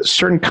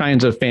 Certain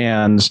kinds of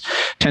fans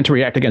tend to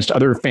react against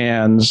other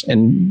fans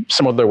in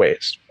some other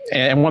ways.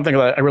 And one thing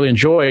that I really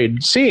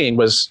enjoyed seeing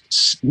was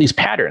these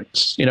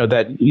patterns,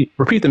 that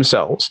repeat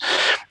themselves.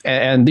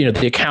 And,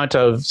 the account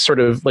of sort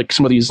of like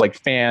some of these like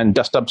fan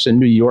dust-ups in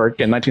New York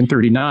in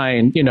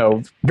 1939,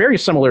 very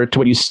similar to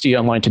what you see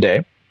online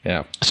today.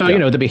 Yeah. So,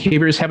 the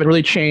behaviors haven't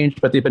really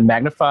changed, but they've been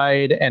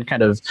magnified and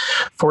kind of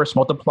force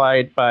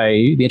multiplied by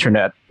the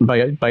internet,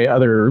 by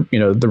other,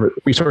 the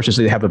resources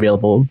that they have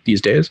available these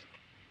days.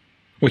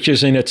 Which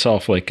is in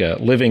itself like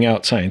living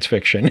out science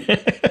fiction.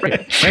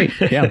 Right.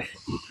 Yeah.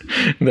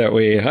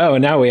 That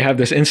now we have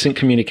this instant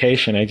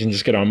communication. I can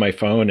just get on my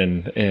phone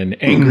and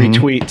angry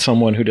tweet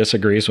someone who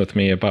disagrees with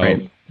me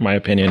about my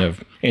opinion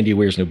of Andy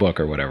Weir's new book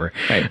or whatever.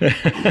 Right.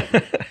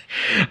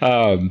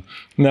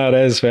 No,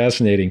 that is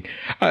fascinating.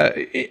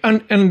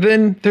 And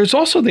then there's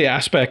also the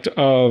aspect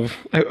of,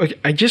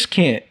 I just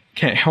can't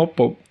help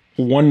but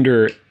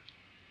wonder,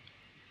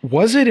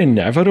 was it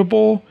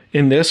inevitable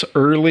in this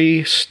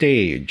early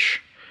stage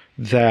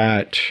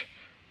that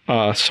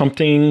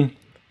something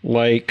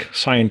like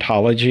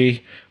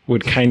Scientology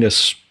would kind of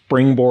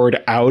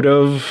springboard out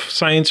of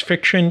science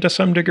fiction to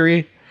some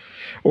degree?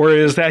 Or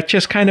is that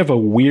just kind of a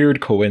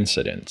weird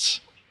coincidence?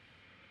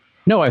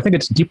 No, I think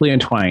it's deeply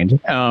entwined.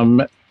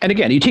 And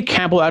again, you take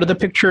Campbell out of the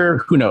picture,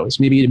 who knows?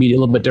 Maybe it'd be a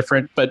little bit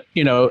different. But,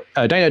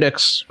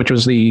 Dianetics, which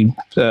was the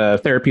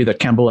therapy that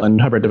Campbell and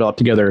Hubbard developed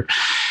together,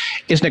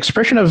 is an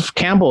expression of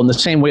Campbell in the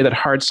same way that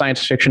hard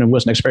science fiction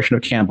was an expression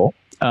of Campbell.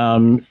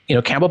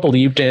 Campbell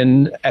believed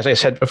in, as I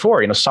said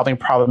before, solving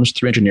problems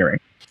through engineering.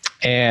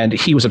 And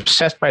he was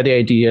obsessed by the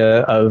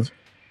idea of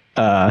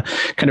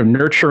kind of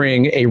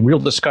nurturing a real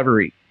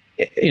discovery,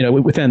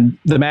 within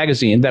the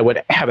magazine that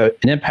would have an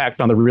impact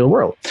on the real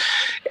world.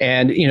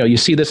 And, you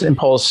see this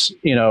impulse,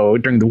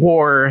 during the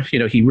war.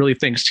 He really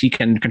thinks he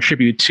can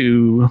contribute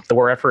to the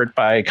war effort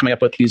by coming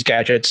up with these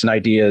gadgets and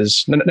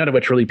ideas, none of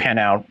which really pan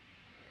out.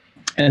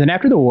 And then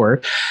after the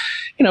war,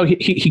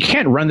 he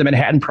can't run the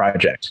Manhattan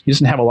Project. He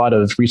doesn't have a lot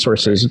of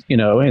resources,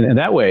 in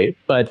that way.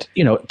 But,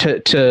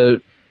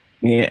 to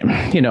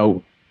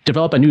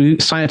develop a new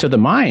science of the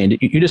mind,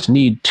 you just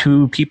need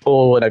two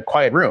people in a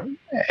quiet room.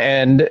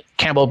 And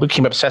Campbell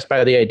became obsessed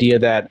by the idea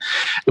that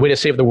the way to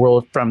save the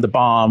world from the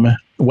bomb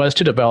was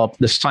to develop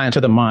the science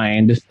of the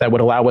mind that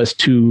would allow us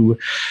to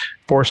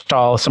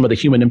forestall some of the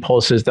human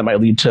impulses that might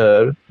lead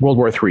to World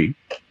War III.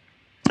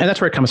 And that's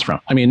where it comes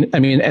from. I mean,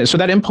 so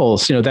that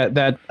impulse,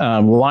 that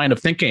line of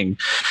thinking,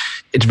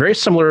 it's very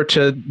similar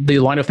to the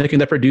line of thinking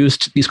that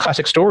produced these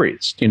classic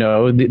stories.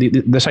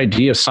 This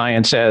idea of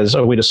science as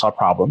a way to solve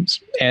problems.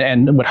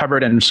 And what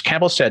Hubbard and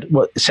Campbell said,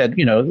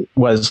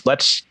 was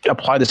let's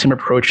apply the same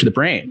approach to the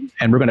brain,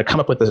 and we're going to come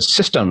up with a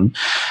system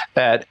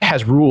that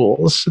has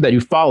rules that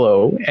you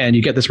follow, and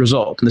you get this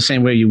result in the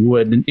same way you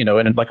would,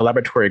 in like a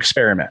laboratory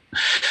experiment.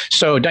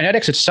 So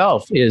Dianetics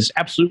itself is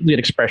absolutely an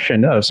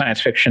expression of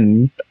science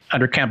fiction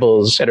under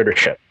Campbell's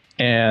editorship.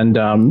 And,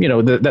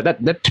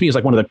 that to me is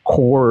like one of the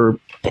core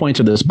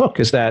points of this book,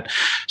 is that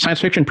science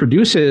fiction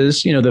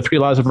produces, the three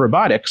laws of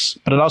robotics,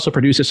 but it also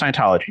produces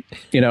Scientology,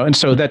 and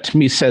so that to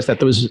me says that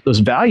those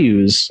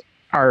values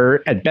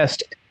are at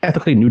best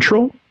ethically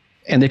neutral,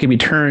 and they can be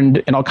turned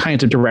in all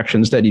kinds of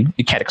directions that you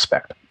can't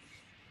expect.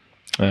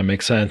 That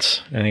makes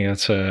sense. I think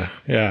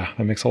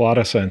that makes a lot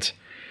of sense.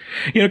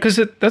 Because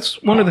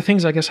that's one of the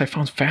things I guess I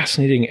found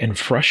fascinating and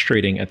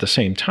frustrating at the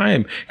same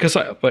time. Because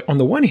on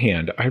the one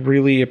hand, I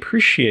really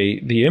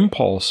appreciate the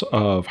impulse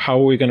of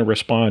how are we going to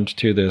respond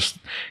to this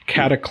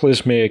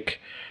cataclysmic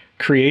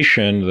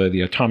creation,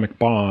 the atomic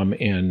bomb,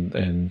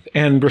 and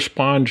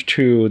respond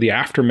to the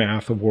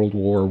aftermath of World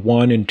War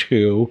I and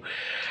II,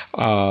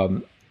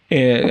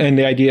 and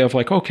the idea of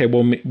like, okay,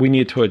 well, we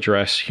need to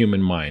address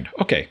human mind.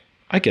 Okay,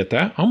 I get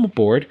that. I'm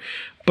aboard.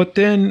 But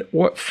then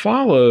what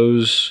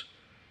follows,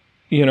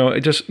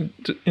 it just,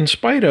 in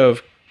spite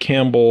of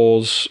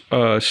Campbell's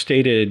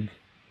stated,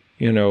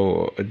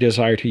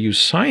 desire to use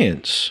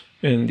science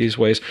in these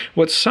ways,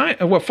 what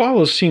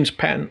follows seems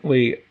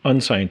patently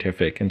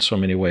unscientific in so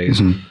many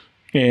ways,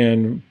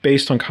 and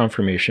based on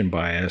confirmation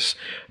bias,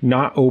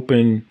 not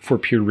open for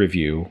peer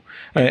review,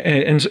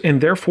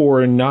 and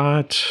therefore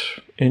not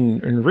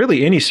in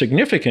really any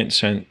significant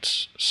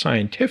sense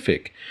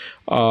scientific.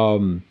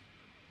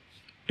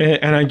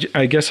 And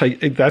I guess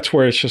that's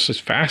where it's just as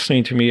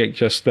fascinating to me,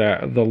 just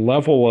that the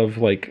level of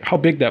like how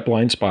big that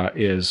blind spot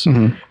is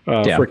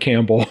for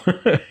Campbell.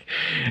 One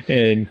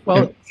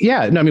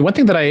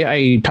thing that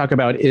I talk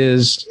about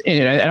is,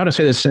 and I don't want to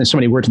say this in so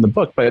many words in the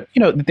book, but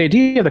the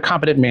idea of the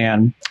competent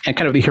man and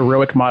kind of the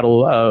heroic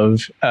model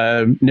of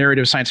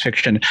narrative science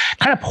fiction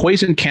kind of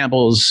poisoned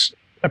Campbell's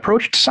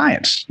approach to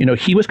science.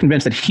 He was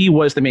convinced that he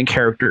was the main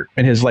character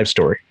in his life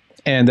story.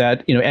 And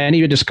that,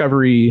 any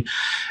discovery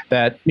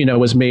that,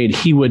 was made,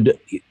 he would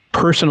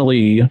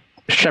personally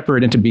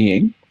shepherd into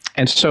being.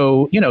 And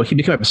so, he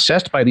became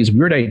obsessed by these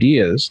weird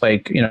ideas,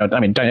 like,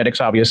 Dianetics,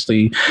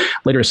 obviously,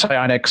 later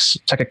psionics,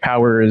 psychic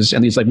powers,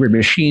 and these like weird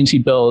machines he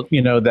built,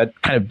 that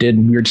kind of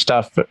did weird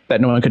stuff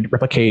that no one could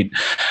replicate.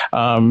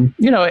 And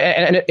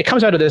it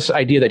comes out of this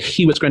idea that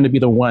he was going to be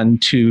the one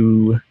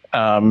to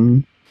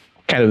kind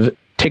of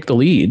take the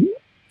lead.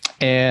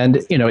 And,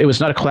 it was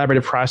not a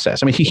collaborative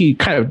process. I mean, he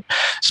kind of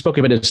spoke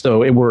of it as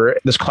though it were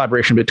this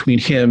collaboration between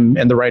him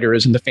and the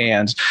writers and the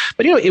fans.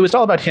 But, it was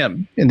all about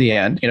him in the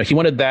end. He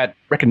wanted that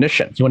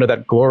recognition. He wanted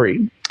that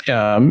glory.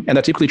 And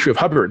that's equally true of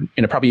Hubbard,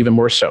 probably even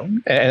more so.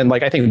 And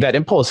like, I think that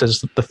impulse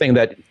is the thing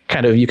that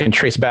kind of you can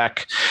trace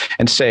back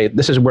and say,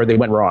 this is where they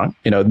went wrong.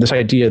 This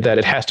idea that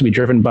it has to be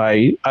driven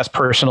by us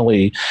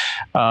personally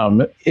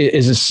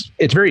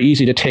it's very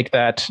easy to take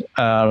that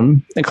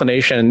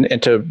inclination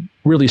into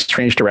really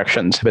strange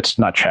directions if it's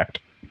not checked.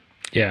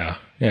 Yeah.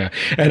 Yeah.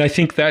 And I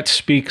think that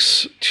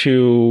speaks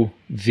to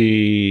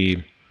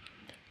the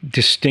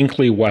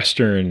distinctly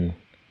Western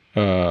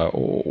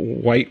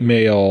white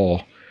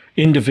male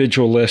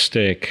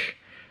individualistic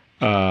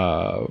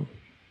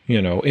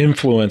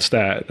influence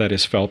that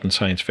is felt in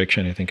science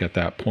fiction, I think, at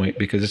that point,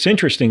 because it's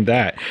interesting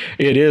that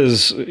it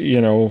is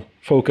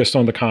focused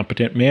on the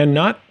competent man,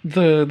 not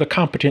the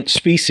competent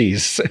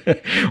species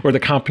or the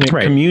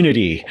competent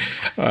community,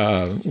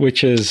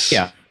 which is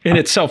in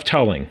itself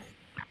telling.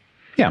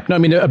 Yeah, no, I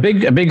mean, a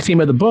big theme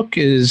of the book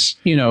is,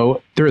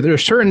 there are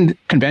certain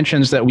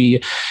conventions that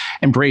we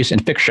embrace in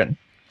fiction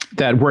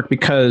that work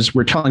because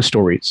we're telling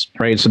stories,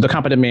 right? So the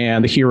competent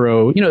man, the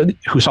hero,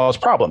 who solves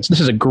problems.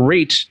 This is a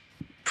great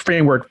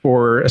framework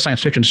for a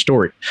science fiction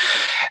story.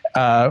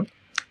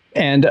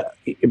 And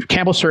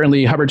Campbell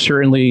certainly, Hubbard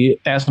certainly,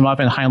 Asimov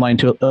and Heinlein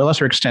to a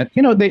lesser extent,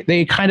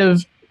 they kind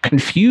of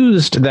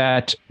confused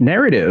that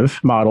narrative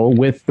model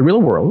with the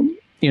real world,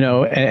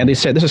 and they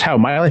said, this is how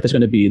my life is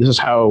going to be. This is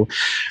how,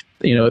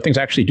 things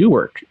actually do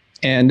work.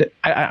 And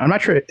I'm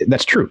not sure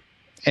that's true.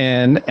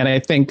 And I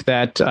think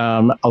that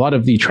a lot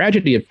of the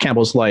tragedy of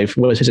Campbell's life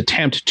was his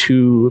attempt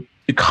to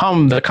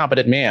become the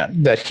competent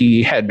man that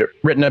he had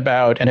written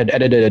about and had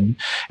edited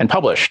and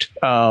published,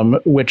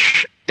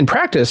 which in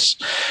practice,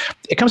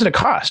 it comes at a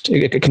cost.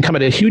 It can come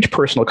at a huge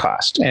personal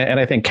cost. And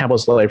I think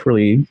Campbell's life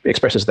really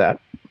expresses that.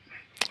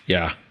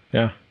 Yeah,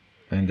 I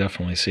can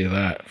definitely see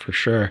that for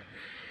sure.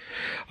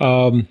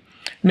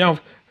 Now,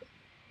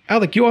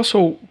 Alec, you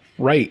also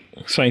write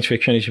science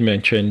fiction, as you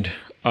mentioned.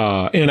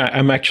 And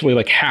I'm actually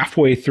like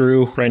halfway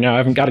through right now. I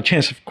haven't got a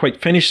chance to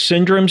quite finish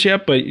Syndromes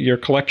yet, but your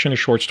collection of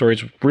short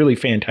stories is really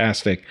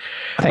fantastic.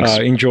 Thanks.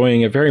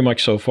 Enjoying it very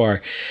much so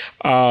far.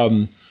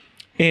 And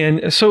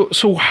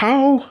so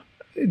how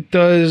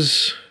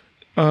does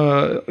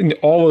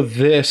all of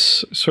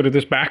this sort of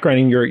this background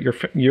in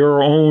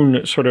your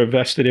own sort of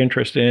vested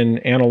interest in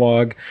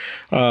analog,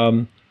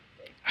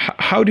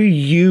 how do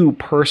you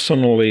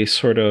personally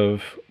sort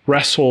of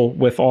wrestle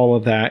with all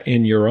of that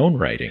in your own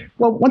writing?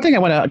 Well, one thing I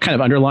want to kind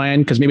of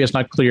underline, because maybe it's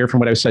not clear from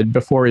what I've said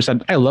before, is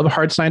that I love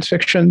hard science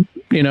fiction.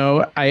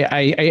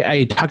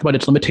 I talk about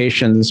its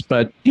limitations,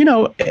 but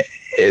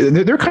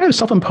they're kind of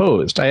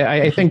self-imposed.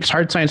 I think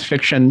hard science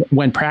fiction,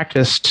 when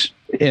practiced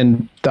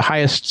in the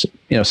highest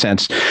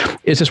sense,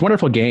 is this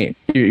wonderful game.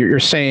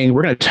 You're saying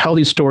we're going to tell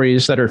these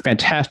stories that are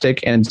fantastic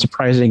and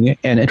surprising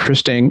and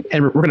interesting,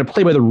 and we're going to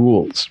play by the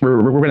rules.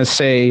 We're going to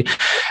say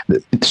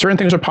that certain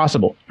things are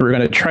possible. We're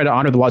going to try to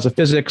honor the laws of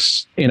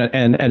physics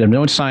and of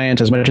known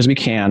science as much as we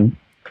can,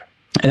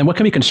 and then what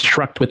can we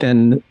construct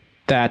within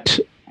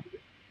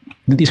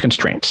these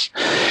constraints.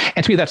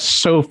 And to me, that's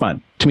so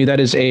fun. To me, that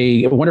is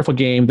a wonderful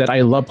game that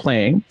I love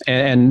playing.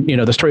 And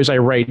the stories I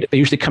write, they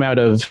usually come out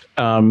of,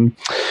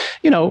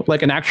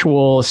 like an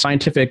actual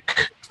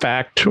scientific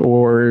fact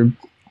or,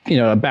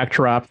 a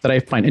backdrop that I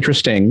find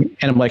interesting.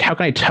 And I'm like, how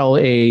can I tell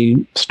a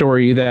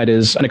story that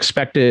is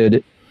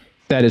unexpected,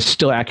 that is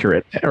still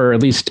accurate, or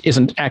at least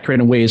isn't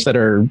accurate in ways that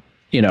are,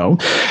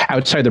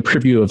 outside the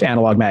purview of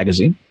Analog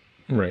magazine.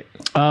 Right.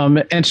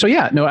 And so,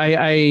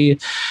 I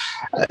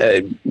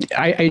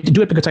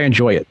do it because I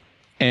enjoy it.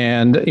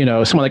 And,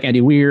 someone like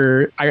Andy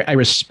Weir, I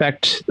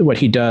respect what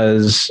he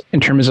does in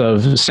terms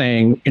of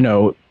saying,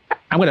 I'm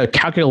going to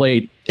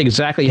calculate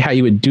exactly how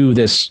you would do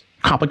this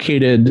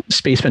complicated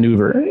space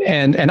maneuver.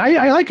 And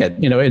I like it.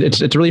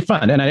 It's really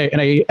fun. And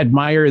I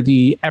admire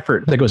the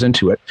effort that goes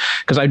into it,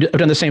 because I've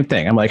done the same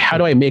thing. I'm like, how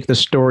do I make the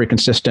story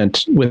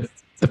consistent with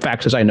the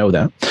facts as I know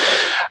them?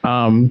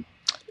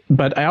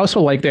 But I also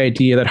like the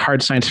idea that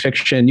hard science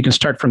fiction, you can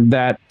start from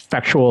that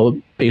factual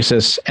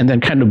basis and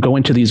then kind of go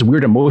into these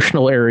weird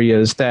emotional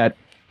areas that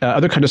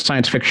other kinds of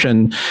science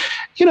fiction,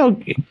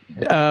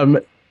 I'm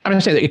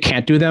not saying that it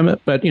can't do them,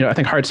 but, I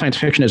think hard science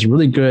fiction is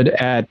really good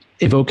at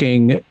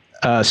evoking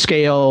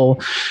scale,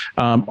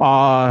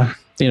 awe,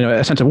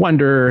 a sense of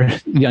wonder,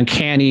 the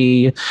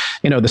uncanny,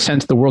 the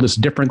sense the world is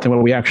different than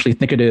what we actually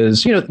think it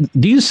is.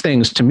 These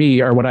things to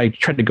me are what I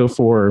try to go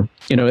for,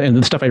 in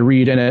the stuff I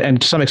read and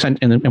to some extent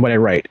in what I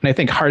write. And I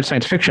think hard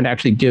science fiction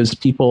actually gives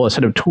people a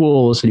set of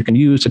tools that you can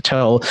use to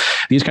tell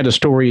these kinds of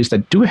stories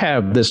that do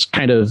have this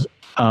kind of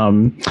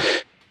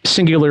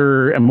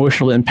singular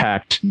emotional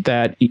impact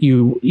that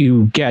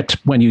you get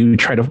when you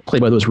try to play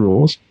by those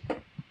rules.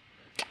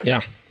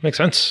 Yeah, makes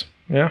sense.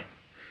 Yeah.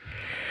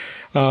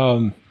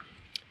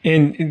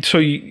 And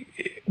so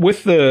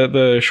with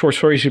the short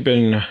stories you've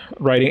been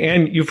writing,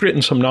 and you've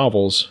written some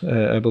novels,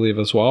 I believe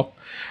as well.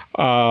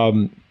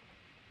 What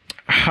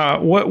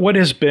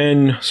has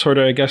been sort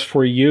of, I guess,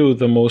 for you,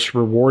 the most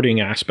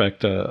rewarding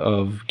aspect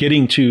of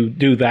getting to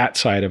do that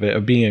side of it,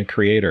 of being a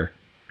creator?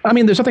 I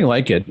mean, there's nothing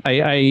like it.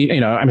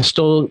 I'm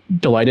still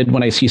delighted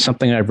when I see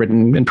something I've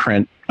written in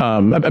print.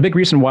 A big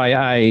reason why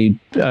I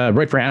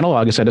write for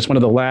Analog is that it's one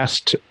of the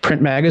last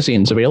print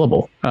magazines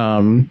available.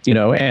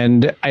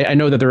 And I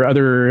know that there are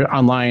other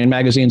online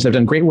magazines that have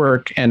done great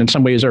work and in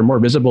some ways are more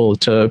visible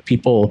to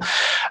people.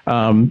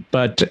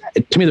 But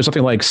to me, there's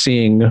something like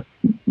seeing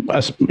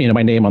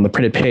my name on the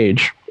printed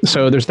page.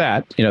 So there's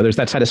that, there's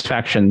that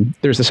satisfaction.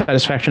 There's the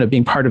satisfaction of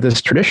being part of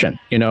this tradition.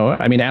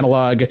 I mean,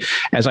 Analog,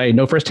 as I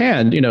know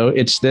firsthand,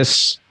 it's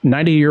this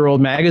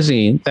 90-year-old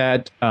magazine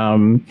that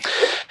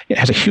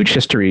has a huge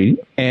history.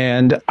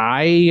 And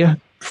I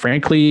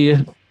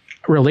frankly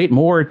relate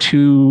more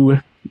to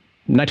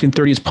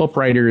 1930s pulp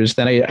writers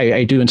than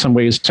I do in some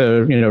ways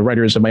to,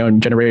 writers of my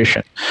own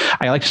generation.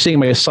 I like seeing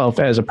myself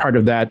as a part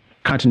of that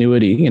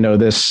continuity,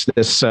 this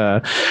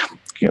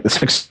the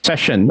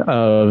succession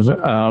of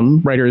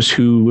writers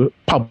who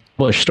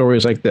publish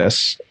stories like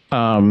this.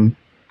 But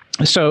at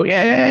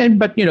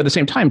the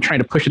same time, trying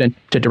to push it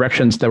into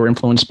directions that were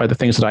influenced by the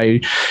things that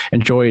I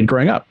enjoyed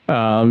growing up.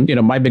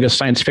 My biggest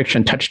science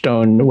fiction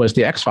touchstone was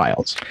the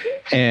X-Files.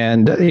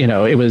 And,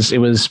 it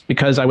was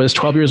because I was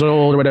 12 years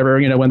old or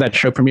whatever, when that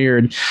show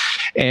premiered,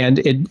 and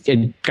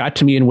it got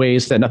to me in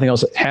ways that nothing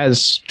else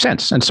has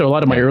since. And so a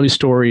lot of my early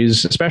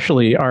stories,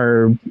 especially,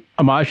 are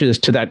homages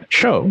to that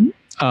show.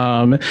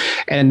 A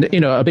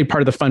big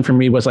part of the fun for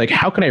me was like,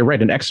 how can I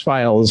write an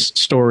X-Files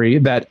story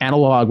that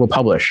Analog will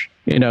publish,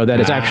 that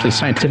is actually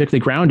scientifically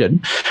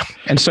grounded?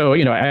 And so,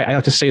 I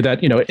like to say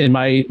that, in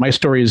my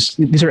stories,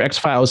 these are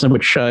X-Files in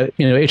which,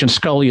 Agent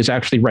Scully is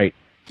actually right.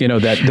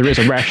 That there is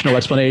a rational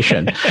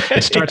explanation.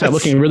 It starts out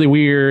looking really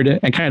weird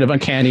and kind of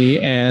uncanny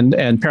and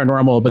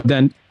paranormal, but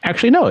then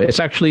actually, no,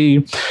 it's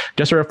actually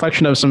just a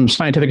reflection of some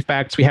scientific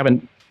facts we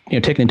haven't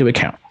taken into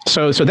account.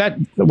 So that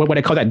what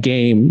I call that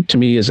game to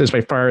me is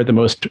by far the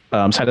most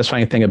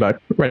satisfying thing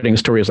about writing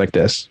stories like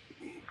this.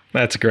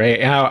 That's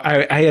great.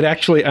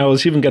 I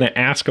was even going to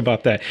ask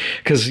about that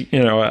because,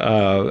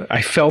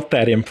 I felt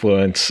that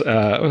influence,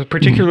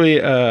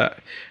 particularly, I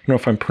don't know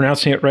if I'm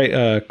pronouncing it right,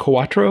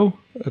 Kawataro.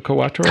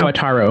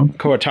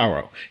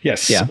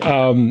 Yes. Yeah.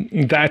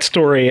 That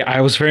story,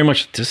 I was very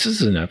much, this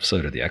is an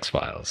episode of the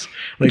X-Files.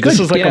 Like, this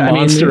is like a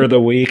Monster of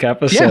the Week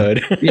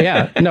episode.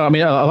 Yeah. No, I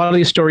mean, a lot of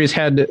these stories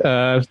had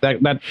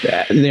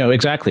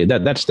exactly.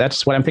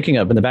 That's what I'm thinking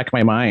of in the back of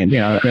my mind.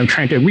 I'm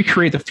trying to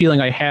recreate the feeling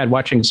I had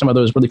watching some of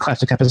those really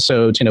classic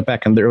episodes,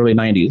 back in the early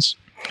 90s.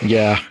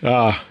 Yeah.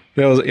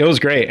 It was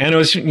great. And it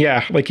was,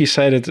 like you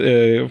said,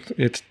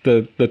 it's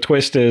the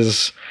twist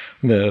is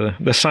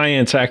the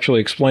science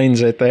actually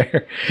explains it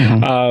there,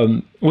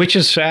 which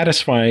is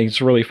satisfying. It's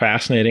really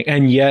fascinating.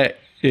 And yet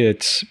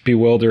it's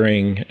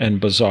bewildering and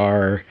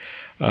bizarre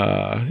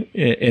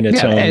in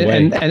its own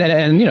way.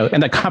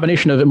 And that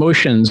combination of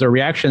emotions or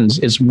reactions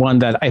is one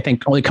that I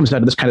think only comes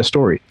out of this kind of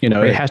story.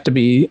 Right. It has to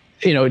be,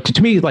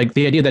 to me, like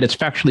the idea that it's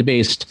factually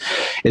based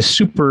is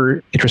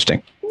super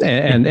interesting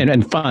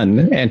and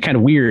fun and kind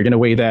of weird in a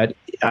way that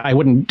I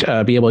wouldn't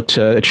be able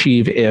to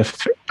achieve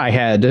if I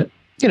had,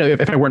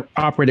 if I weren't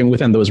operating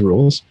within those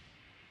rules.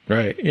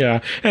 Right. Yeah.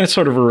 And it's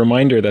sort of a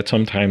reminder that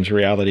sometimes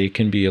reality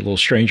can be a little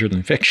stranger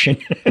than fiction.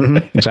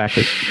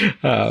 Exactly.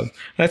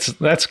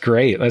 That's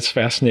great. That's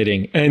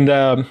fascinating.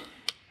 And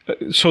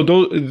so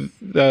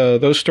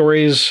those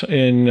stories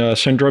in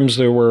Syndromes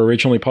that were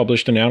originally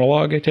published in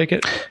Analog, I take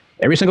it?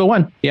 Every single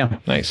one. Yeah.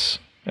 Nice.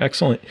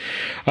 Excellent.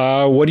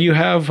 What do you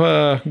have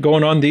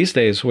going on these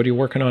days? What are you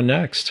working on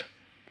next?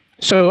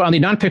 So on the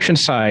nonfiction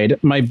side,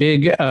 my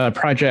big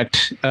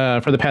project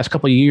for the past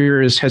couple of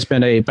years has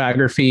been a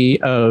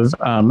biography of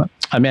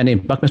a man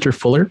named Buckminster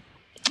Fuller,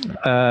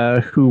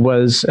 who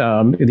was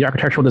the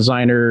architectural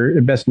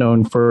designer best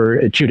known for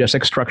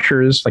geodesic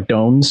structures like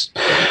domes.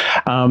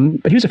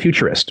 But he was a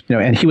futurist,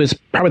 and he was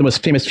probably the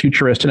most famous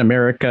futurist in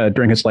America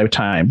during his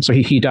lifetime. So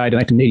he died in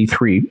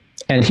 1983,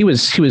 and he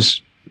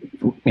was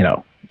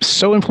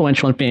so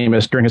influential and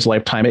famous during his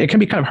lifetime. It can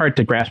be kind of hard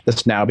to grasp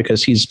this now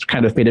because he's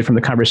kind of faded from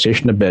the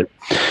conversation a bit.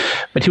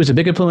 But he was a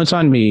big influence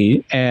on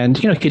me. And,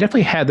 he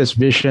definitely had this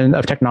vision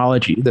of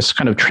technology, this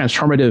kind of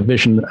transformative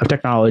vision of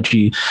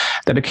technology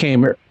that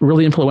became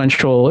really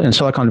influential in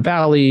Silicon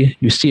Valley.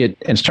 You see it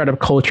in startup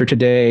culture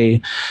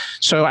today.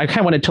 So I kind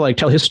of wanted to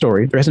tell his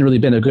story. There hasn't really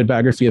been a good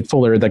biography of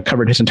Fuller that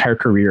covered his entire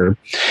career.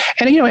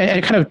 And,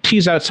 and kind of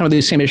tease out some of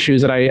these same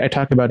issues that I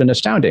talk about in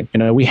Astounding.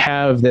 We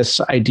have this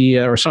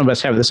idea, or some of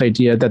us have this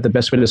idea, that the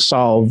best way to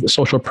solve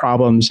social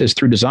problems is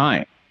through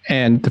design.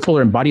 And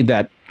Fuller embodied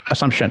that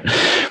assumption.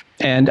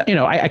 And,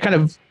 I kind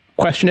of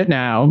question it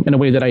now in a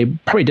way that I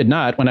probably did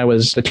not when I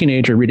was a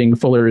teenager reading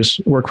Fuller's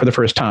work for the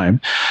first time.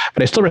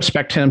 But I still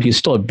respect him. He's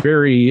still a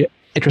very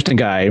interesting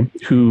guy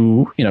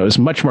who, is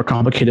much more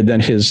complicated than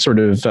his sort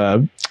of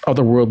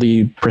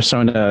otherworldly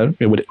persona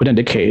would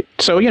indicate.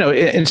 So,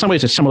 in some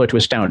ways, it's similar to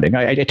Astounding.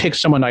 I take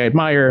someone I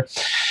admire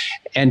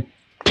and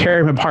tear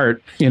him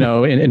apart,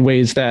 in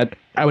ways that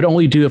I would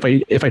only do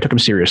if I took him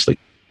seriously,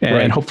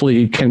 and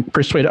hopefully can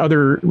persuade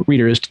other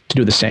readers to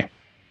do the same.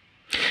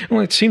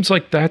 Well, it seems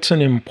like that's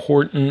an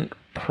important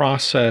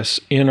process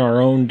in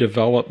our own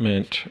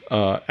development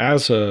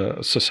as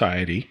a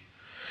society,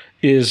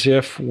 is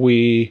if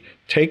we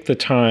take the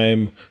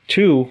time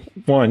to,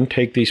 one,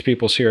 take these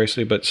people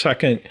seriously, but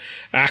second,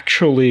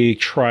 actually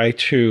try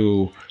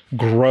to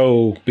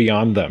grow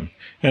beyond them.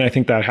 And I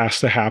think that has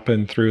to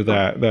happen through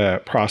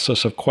that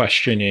process of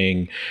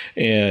questioning,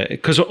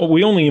 because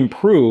we only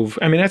improve.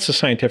 I mean, that's a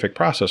scientific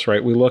process,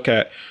 right? We look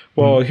at,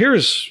 well,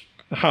 here's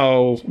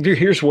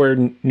where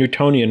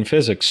Newtonian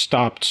physics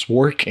stops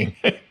working,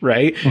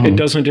 right? It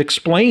doesn't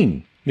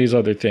explain these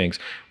other things.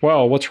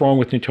 Well, what's wrong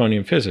with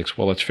Newtonian physics?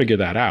 Well, let's figure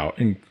that out.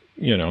 And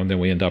and then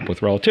we end up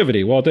with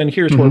relativity. Well, then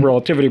here's where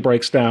relativity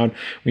breaks down.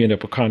 We end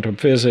up with quantum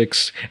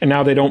physics, and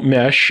now they don't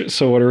mesh.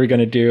 So what are we going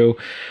to do?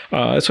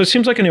 So it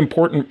seems like an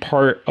important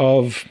part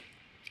of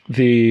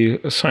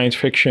the science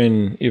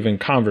fiction, even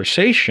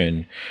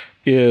conversation,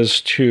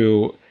 is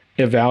to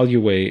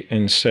evaluate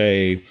and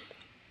say,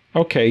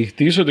 okay,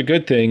 these are the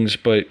good things,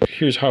 but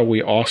here's how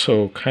we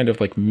also kind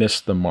of like miss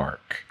the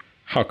mark.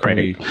 How can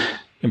we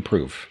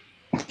improve?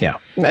 Yeah.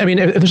 I mean,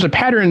 if there's a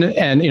pattern,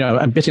 and,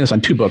 I'm basing this on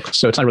 2 books,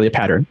 so it's not really a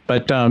pattern.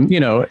 But,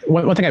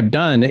 one thing I've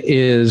done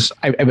is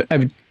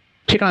I've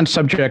taken on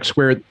subjects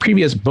where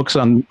previous books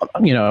on,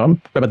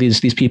 about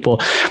these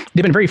people,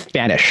 they've been very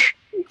fanish.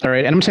 All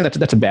right. And I'm saying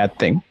that's a bad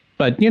thing.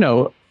 But,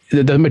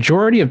 the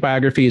majority of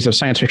biographies of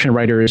science fiction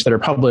writers that are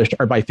published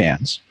are by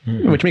fans,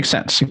 which makes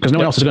sense because no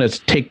one else is going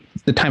to take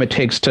the time it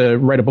takes to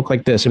write a book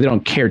like this if they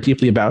don't care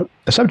deeply about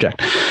the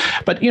subject.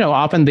 But,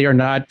 often they are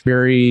not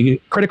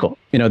very critical.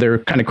 They're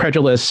kind of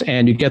credulous,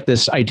 and you get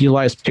this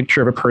idealized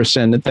picture of a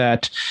person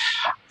that,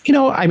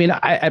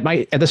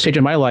 at this stage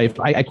in my life,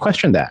 I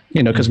question that,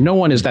 because no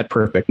one is that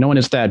perfect. No one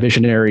is that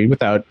visionary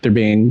without there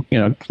being,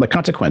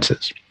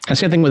 consequences. And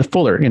same thing with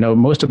Fuller.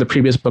 Most of the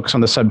previous books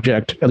on the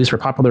subject, at least for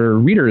popular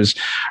readers,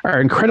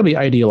 are incredibly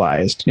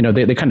idealized.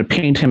 They kind of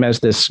paint him as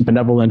this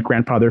benevolent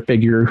grandfather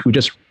figure who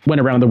just went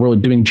around the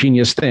world doing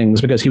genius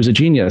things because he was a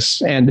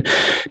genius. And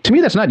to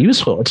me, that's not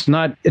useful.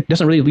 It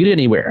doesn't really lead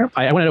anywhere.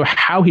 I want to know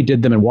how he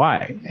did them and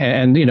why.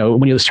 And,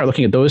 when you start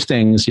looking at those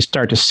things, you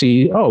start to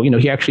see,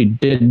 he actually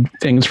did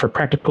things for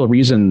practical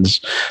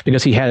reasons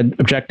because he had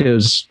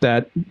objectives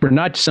that were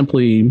not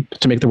simply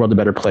to make the world a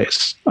better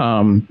place.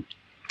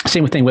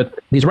 Same thing with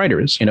these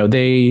writers.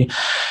 They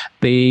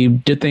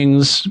did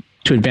things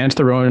to advance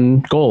their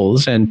own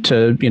goals and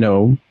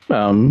to,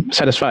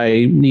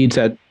 satisfy needs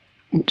that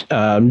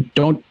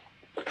don't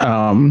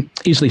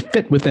easily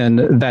fit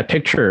within that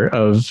picture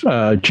of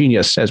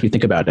genius as we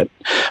think about it.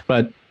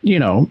 But,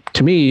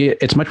 to me,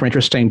 it's much more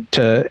interesting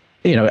to,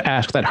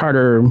 ask that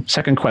harder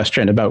second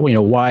question about,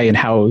 why and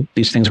how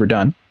these things were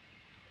done.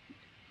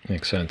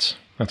 Makes sense.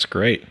 That's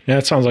great. Yeah,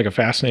 it sounds like a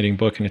fascinating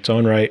book in its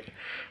own right.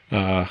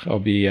 I'll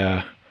be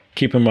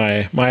keeping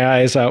my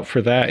eyes out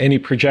for that. Any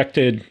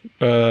projected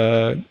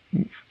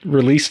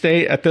release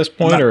date at this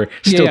point, or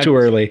still too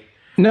early?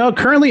 No,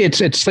 currently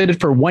it's slated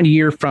for 1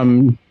 year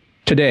from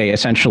today,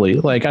 essentially.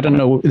 Like, I don't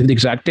know the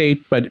exact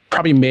date, but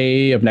probably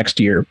May of next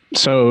year.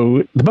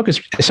 So the book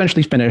is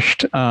essentially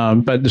finished,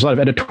 but there's a lot of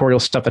editorial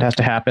stuff that has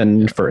to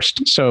happen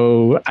first.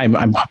 So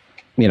I'm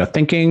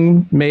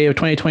thinking May of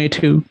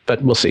 2022,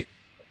 but we'll see.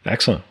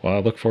 Excellent. Well, I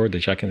look forward to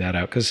checking that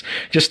out, because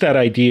just that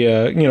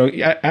idea,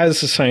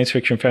 as a science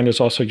fiction fan, there's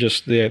also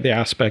just the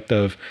aspect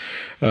of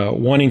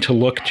wanting to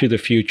look to the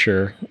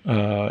future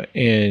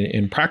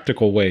in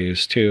practical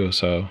ways too.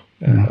 So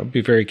I'll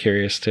be very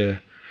curious to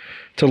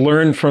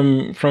learn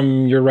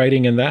from your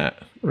writing in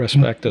that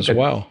respect as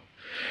well.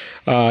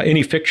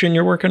 Any fiction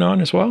you're working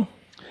on as well?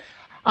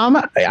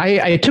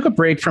 I took a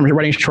break from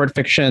writing short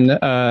fiction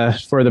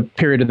for the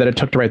period that it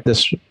took to write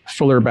this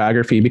Fuller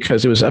biography,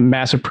 because it was a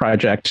massive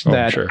project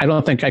that I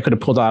don't think I could have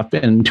pulled off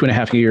in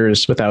 2.5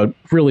 years without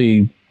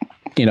really,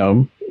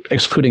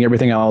 excluding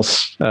everything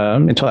else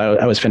until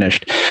I was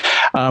finished.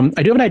 I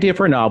do have an idea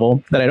for a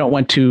novel that I don't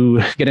want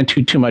to get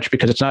into too much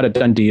because it's not a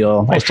done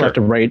deal. I still have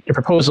to write a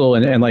proposal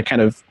and like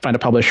kind of find a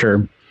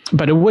publisher.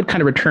 But it would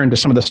kind of return to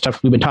some of the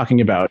stuff we've been talking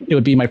about. It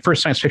would be my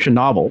first science fiction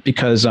novel,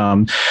 because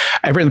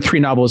I've written 3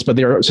 novels, but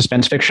they're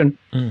suspense fiction.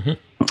 Mm-hmm.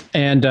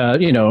 And,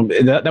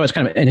 that was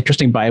kind of an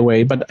interesting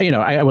byway. But,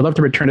 I would love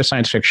to return to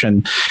science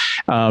fiction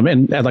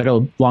and at like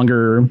a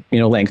longer,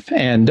 length.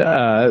 And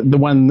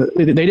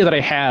the idea that I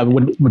have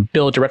would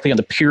build directly on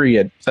the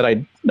period that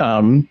I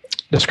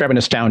describe in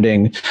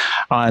Astounding,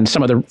 on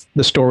some of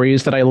the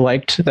stories that I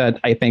liked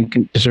that I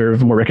think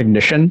deserve more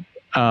recognition.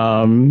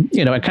 And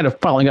kind of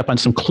following up on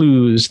some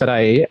clues that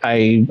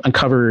I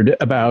uncovered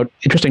about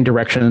interesting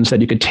directions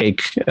that you could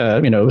take,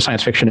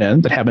 science fiction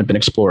in that haven't been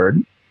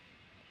explored.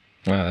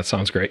 Wow, that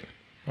sounds great.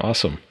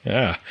 Awesome.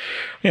 Yeah.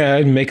 Yeah,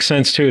 it makes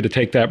sense too to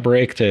take that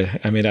break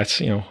I mean,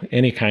 that's,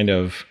 any kind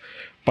of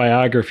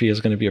biography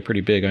is going to be a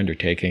pretty big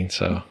undertaking.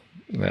 So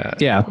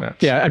yeah,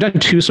 I've done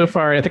two so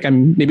far. I think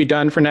I'm maybe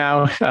done for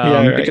now.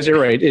 Right. Because you're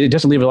right. It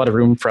doesn't leave a lot of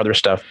room for other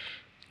stuff.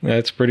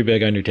 That's a pretty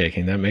big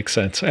undertaking. That makes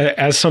sense.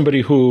 As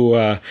somebody who,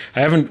 I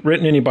haven't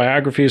written any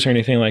biographies or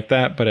anything like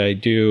that, but I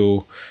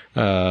do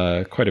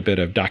quite a bit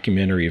of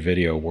documentary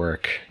video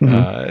work.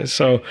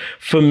 So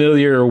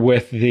familiar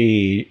with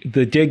the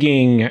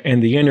digging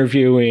and the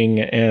interviewing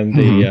and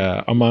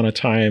the amount of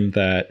time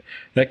that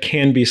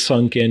can be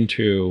sunk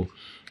into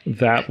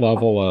that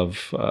level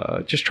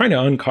of just trying to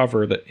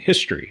uncover the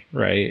history,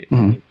 right?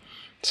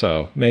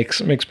 So makes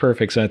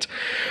perfect sense.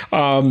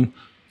 One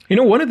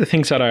of the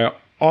things that I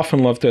often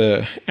love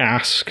to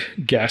ask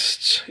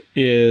guests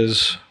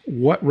is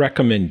what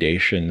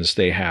recommendations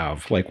they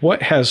have. Like,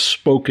 what has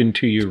spoken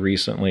to you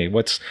recently?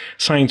 What's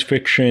science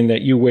fiction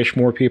that you wish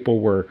more people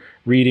were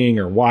reading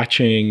or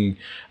watching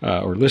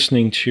or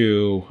listening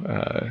to?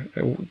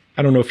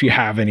 I don't know if you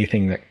have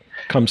anything that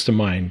comes to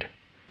mind.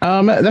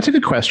 That's a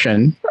good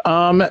question.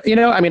 I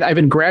mean, I've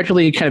been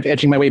gradually kind of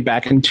edging my way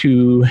back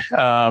into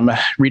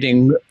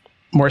reading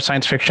more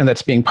science fiction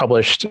that's being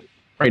published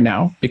right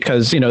now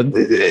because,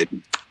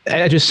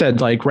 I just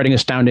said, like, writing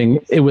Astounding,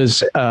 it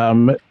was,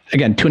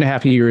 again,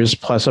 2.5 years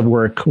plus of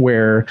work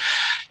where,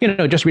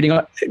 just reading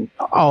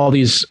all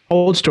these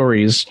old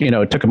stories,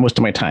 took most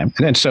of my time.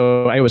 And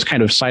so I was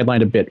kind of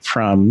sidelined a bit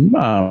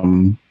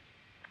from,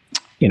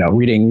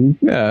 reading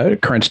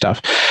current stuff.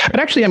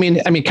 But actually, I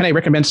mean, can I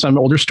recommend some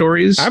older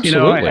stories?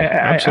 Absolutely.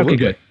 Absolutely.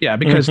 Okay, good. Yeah,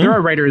 because there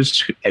are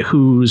writers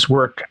whose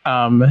work,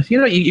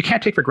 you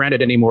can't take for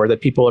granted anymore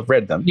that people have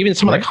read them. Even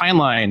someone like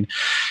Heinlein,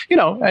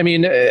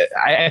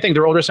 I think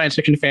there are older science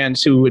fiction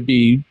fans who would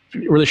be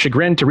really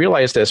chagrined to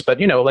realize this, but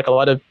like a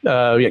lot of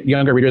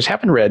younger readers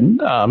haven't read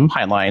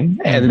Heinlein,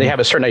 and they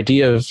have a certain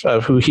idea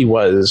of who he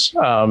was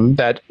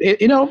that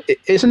it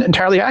isn't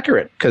entirely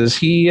accurate because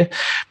he.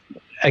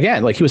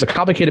 Again, like, he was a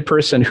complicated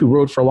person who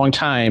wrote for a long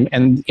time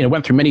and,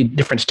 went through many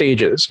different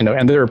stages,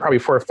 and there were probably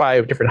 4 or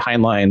 5 different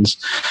Heinleins,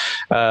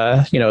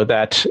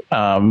 that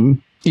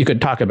you could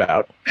talk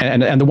about.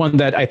 And the one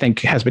that I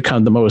think has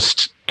become the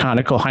most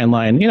canonical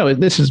Heinlein,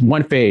 this is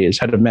one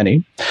phase out of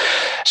many.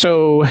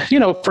 So,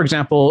 for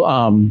example,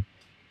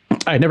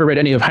 I'd never read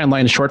any of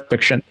Heinlein's short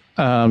fiction,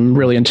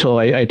 really, until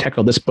I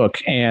tackled this book.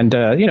 And,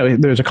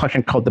 there's a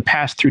collection called The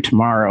Past Through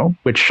Tomorrow,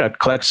 which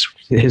collects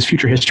his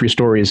future history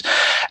stories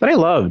that I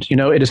loved.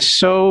 It is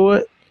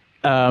so,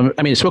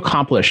 it's so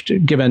accomplished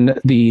given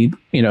the,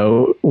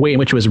 way in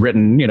which it was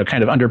written,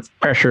 kind of under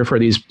pressure for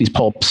these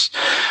pulps.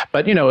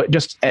 But,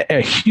 just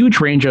a huge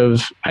range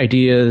of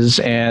ideas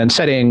and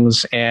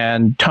settings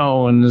and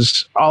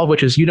tones, all of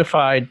which is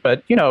unified.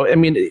 But,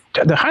 the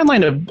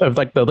Heinlein of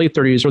like the late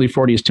 30s, early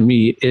 40s to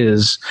me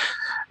is,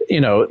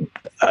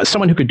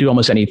 someone who could do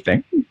almost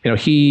anything.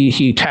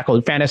 He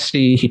tackled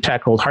fantasy, he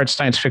tackled hard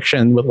science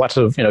fiction with lots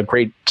of,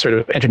 great sort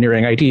of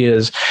engineering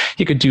ideas.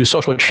 He could do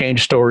social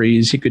change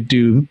stories. He could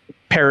do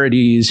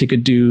parodies. He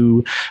could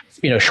do,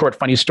 short,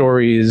 funny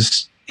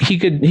stories. He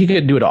could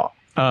do it all.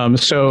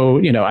 So,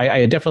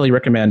 I definitely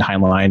recommend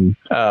Heinlein,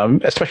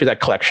 especially that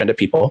collection to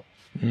people.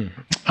 And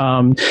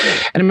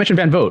I mentioned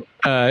Van Vogt.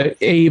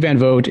 A. Van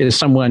Vogt is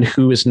someone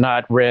who is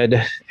not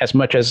read as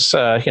much as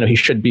he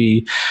should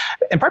be,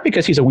 in part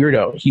because he's a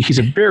weirdo. He's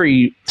a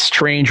very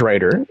strange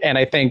writer, and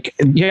I think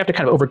you have to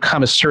kind of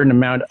overcome a certain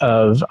amount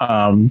of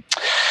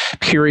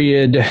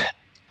period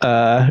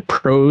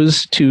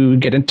prose to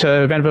get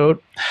into Van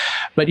Vogt.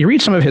 But you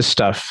read some of his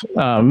stuff.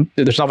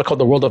 There's a novel called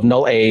The World of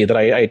Null A that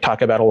I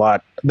talk about a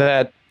lot.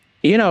 That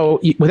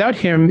without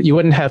him, you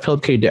wouldn't have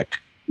Philip K. Dick.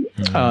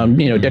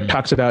 Dick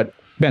talks about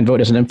Van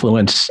Vogt as an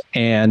influence,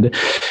 and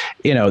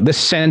this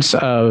sense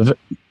of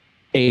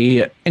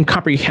a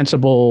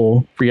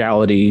incomprehensible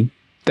reality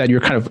that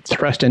you're kind of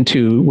thrust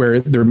into, where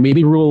there may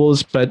be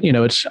rules, but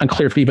it's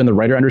unclear if even the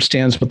writer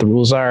understands what the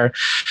rules are.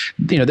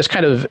 This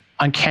kind of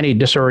uncanny,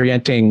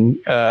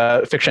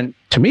 disorienting fiction,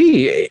 to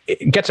me,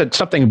 it gets at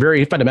something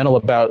very fundamental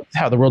about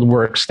how the world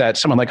works that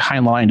someone like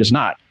Heinlein does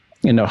not.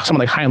 Someone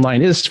like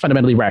Heinlein is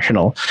fundamentally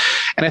rational.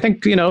 And I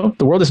think, the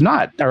world is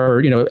not,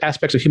 or,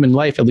 aspects of human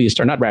life, at least,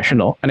 are not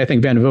rational. And I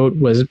think Van Vogt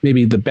was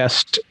maybe the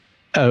best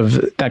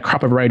of that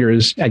crop of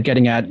writers at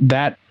getting at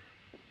that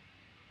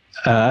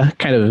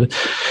kind of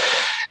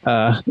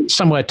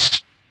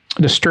somewhat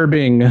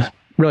disturbing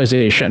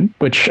realization,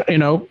 which,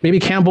 maybe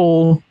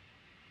Campbell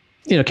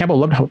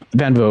loved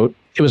Van Vogt.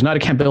 It was not a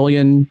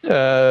Campbellian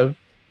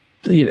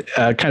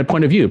kind of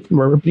point of view,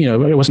 where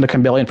it wasn't a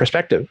Campbellian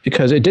perspective,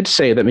 because it did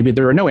say that maybe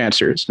there are no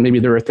answers, maybe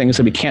there are things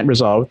that we can't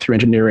resolve through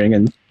engineering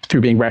and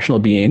through being rational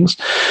beings.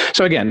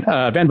 So again,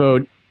 Van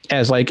Vogt,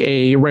 as like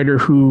a writer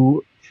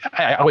who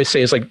I always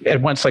say is like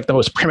at once like the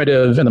most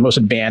primitive and the most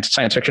advanced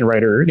science fiction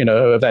writer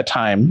of that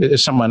time,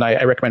 is someone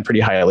I recommend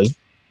pretty highly.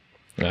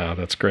 Oh,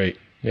 that's great.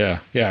 Yeah.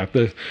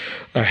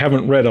 I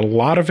haven't read a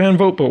lot of Van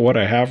Vogt, but what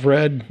I have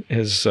read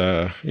is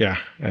I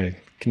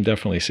can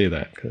definitely see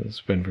that, because it's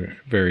been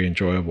very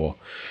enjoyable.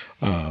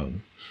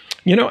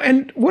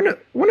 And one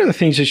of the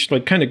things is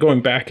like kind of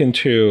going back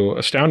into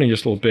Astounding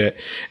just a little bit,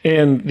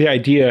 and the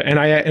idea, and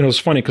it was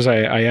funny because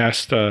I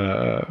asked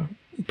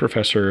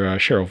Professor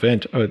Cheryl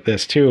Vint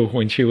this too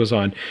when she was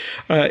on,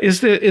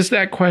 is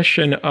that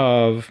question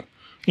of,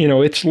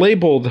 it's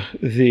labeled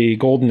the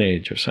golden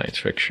age of science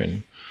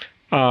fiction,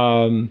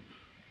 and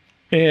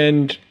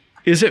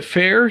is it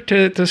fair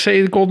to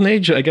say the golden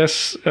age? I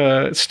guess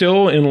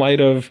still in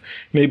light of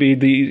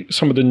maybe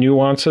some of the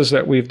nuances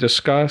that we've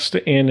discussed,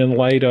 and in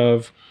light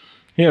of,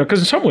 because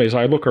in some ways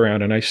I look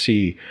around and I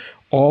see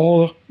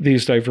all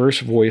these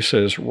diverse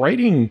voices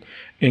writing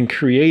and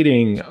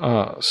creating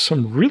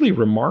some really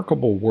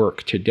remarkable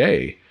work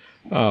today.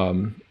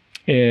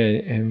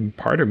 And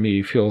part of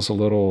me feels a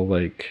little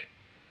like,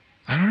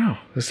 I don't know,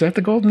 is that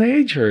the golden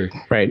age, or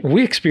right, are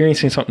we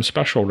experiencing something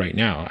special right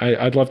now?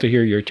 I'd love to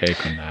hear your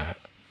take on that.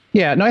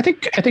 Yeah, no, I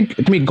think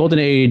to me, golden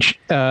age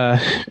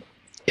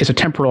is a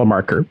temporal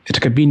marker. It's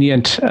a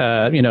convenient,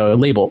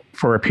 label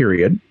for a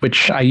period,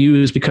 which I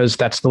use because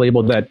that's the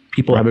label that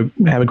people have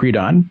agreed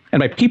on.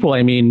 And by people,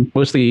 I mean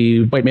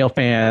mostly white male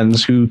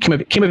fans who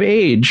came of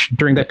age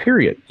during that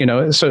period.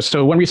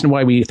 So one reason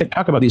why we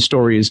talk about these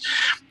stories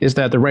is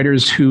that the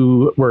writers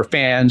who were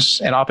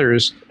fans and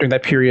authors during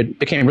that period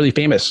became really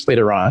famous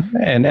later on,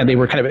 and they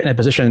were kind of in a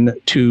position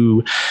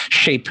to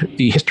shape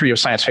the history of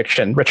science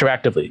fiction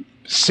retroactively.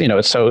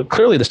 So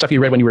clearly the stuff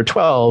you read when you were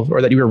 12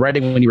 or that you were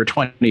writing when you were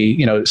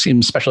 20,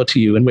 seems special to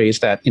you in ways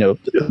that,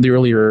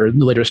 the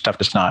later stuff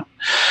does not.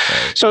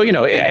 Right. So,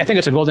 I think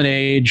it's a golden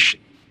age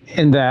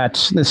in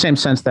the same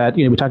sense that,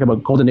 we talk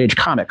about golden age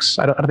comics.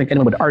 I don't think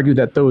anyone would argue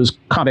that those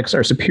comics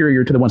are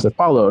superior to the ones that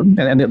followed.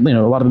 And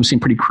a lot of them seem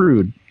pretty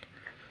crude.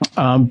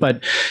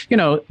 But,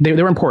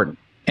 they were important.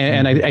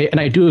 And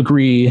I do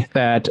agree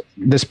that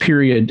this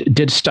period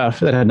did stuff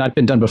that had not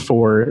been done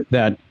before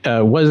that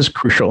was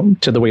crucial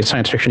to the way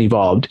science fiction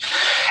evolved.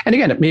 And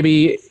again,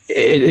 maybe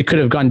it could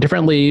have gone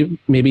differently.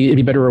 Maybe it'd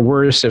be better or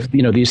worse if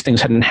these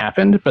things hadn't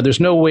happened. But there's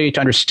no way to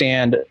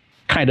understand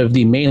kind of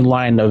the main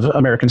line of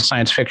American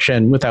science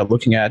fiction without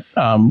looking at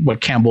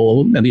what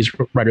Campbell and these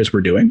writers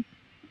were doing.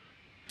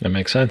 That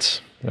makes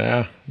sense.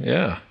 Yeah.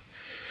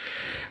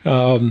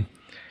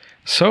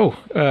 So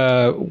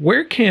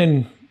where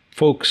can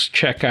folks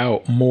check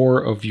out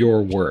more of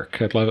your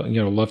work? I'd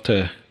love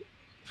to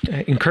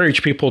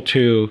encourage people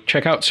to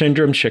check out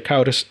Syndromes, check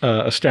out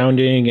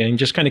Astounding, and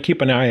just kind of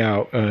keep an eye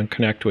out and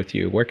connect with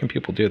you. Where can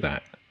people do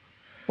that?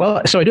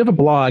 Well, so I do have a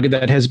blog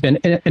that has been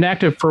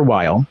inactive for a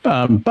while,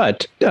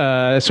 but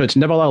so it's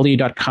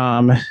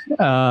Nevala-Lee.com.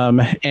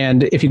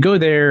 And if you go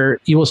there,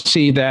 you will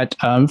see that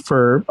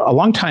for a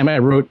long time I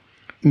wrote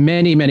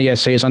many, many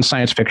essays on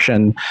science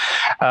fiction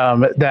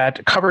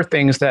that cover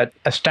things that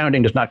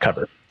Astounding does not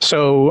cover.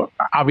 So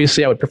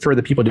obviously I would prefer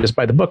that people just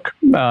buy the book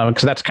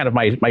because that's kind of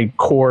my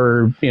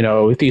core,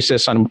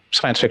 thesis on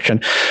science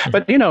fiction.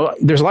 But,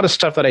 there's a lot of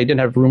stuff that I didn't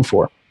have room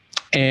for.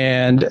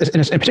 And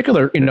in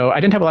particular, I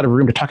didn't have a lot of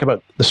room to talk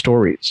about the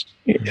stories.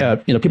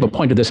 People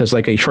pointed this as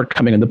like a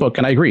shortcoming in the book,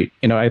 and I agree.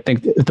 I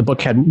think if the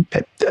book had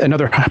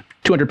another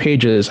 200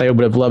 pages, I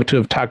would have loved to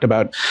have talked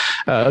about,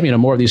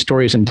 more of these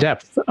stories in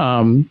depth.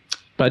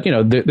 But,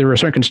 there were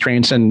certain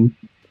constraints in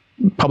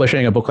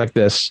publishing a book like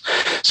this.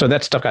 So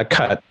that stuff got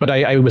cut. But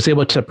I was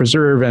able to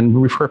preserve and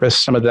repurpose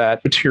some of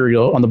that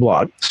material on the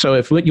blog. So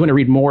if you want to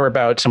read more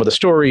about some of the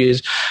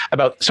stories,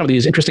 about some of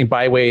these interesting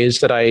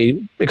byways that I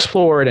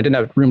explored and didn't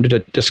have room to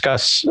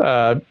discuss,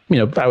 I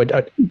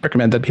would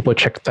recommend that people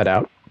check that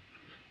out.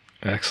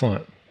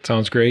 Excellent.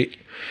 Sounds great.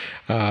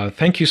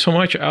 Thank you so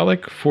much,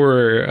 Alec,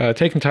 for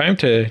taking time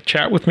to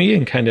chat with me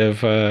and kind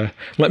of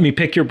let me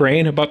pick your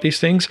brain about these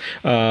things.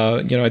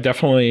 I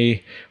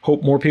definitely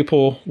hope more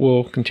people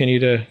will continue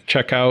to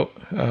check out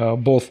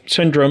both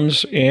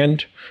Syndromes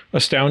and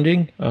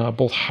Astounding,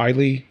 both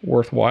highly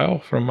worthwhile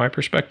from my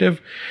perspective.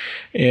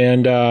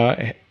 And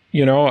I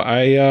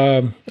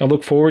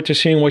look forward to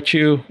seeing what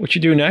you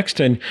do next,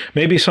 and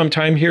maybe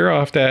sometime here I'll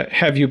have to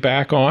have you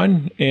back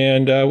on,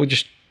 and we'll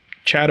just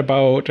chat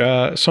about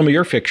some of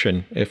your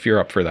fiction if you're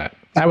up for that.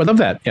 I would love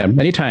that. Yeah,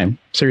 anytime.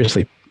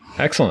 Seriously.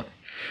 Excellent.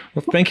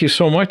 Well, thank you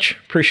so much.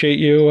 Appreciate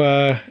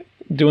you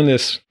doing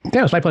this. Yeah,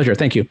 it was my pleasure.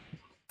 Thank you.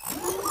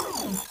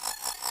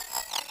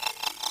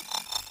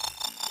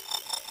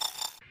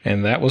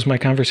 And that was my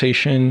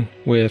conversation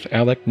with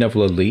Alec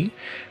Nevala-Lee.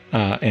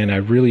 And I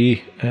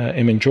really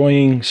am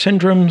enjoying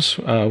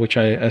Syndromes, which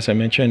as I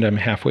mentioned, I'm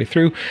halfway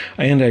through.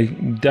 And I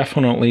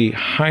definitely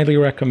highly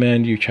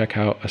recommend you check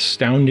out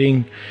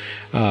Astounding.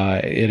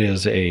 It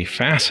is a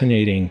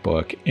fascinating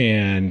book.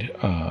 And,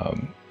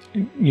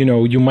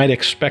 you might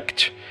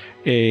expect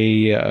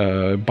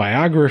a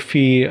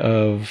biography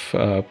of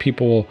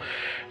people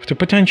to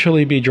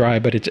potentially be dry,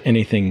 but it's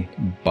anything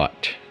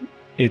but.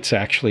 It's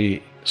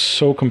actually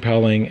so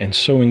compelling and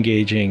so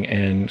engaging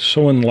and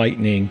so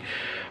enlightening.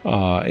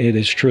 It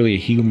is truly a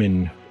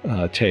human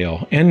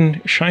tale,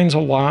 and shines a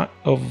lot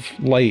of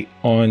light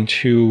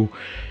onto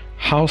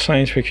how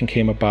science fiction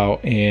came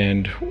about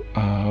and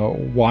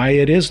why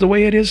it is the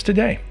way it is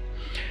today.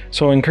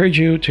 So I encourage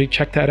you to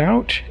check that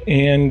out.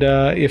 And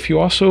if you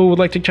also would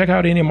like to check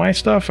out any of my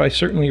stuff, I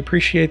certainly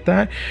appreciate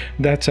that.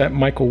 That's at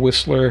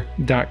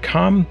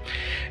michaelwhistler.com.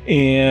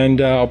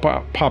 And I'll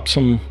pop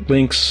some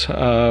links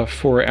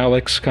for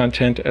Alec's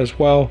content as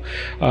well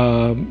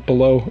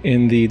below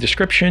in the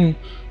description.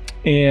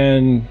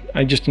 And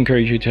I just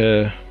encourage you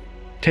to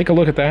take a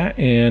look at that,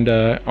 and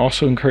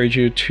also encourage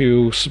you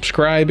to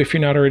subscribe if you're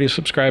not already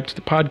subscribed to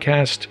the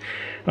podcast.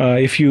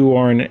 If you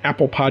are an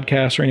Apple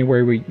Podcast or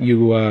anywhere where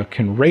you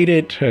can rate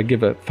it,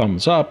 give a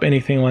thumbs up,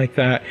 anything like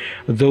that,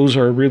 those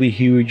are really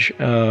huge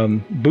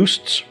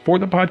boosts for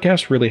the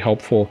podcast, really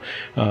helpful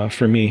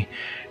for me.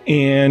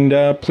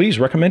 And please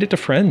recommend it to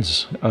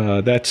friends.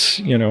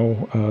 That's,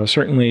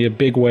 certainly a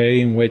big way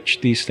in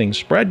which these things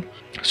spread.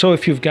 So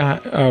if you've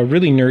got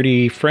really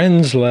nerdy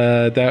friends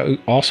that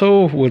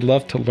also would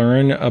love to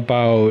learn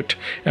about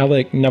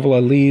Alec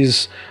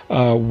Nevala-Lee's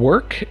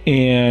work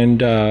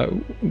and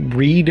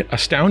read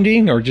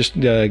Astounding, or just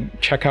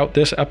check out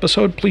this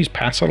episode, please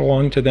pass it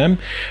along to them.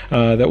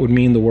 That would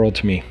mean the world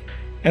to me.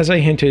 As I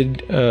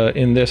hinted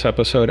in this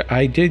episode,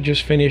 I did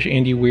just finish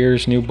Andy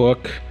Weir's new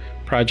book,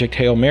 Project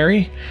Hail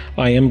Mary.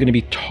 I am going to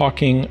be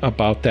talking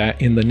about that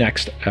in the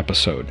next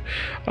episode.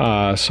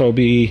 So I'll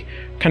be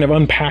kind of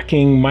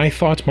unpacking my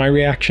thoughts, my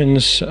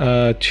reactions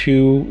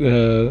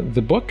to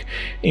the book,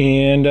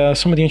 and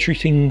some of the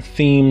interesting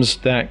themes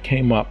that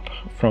came up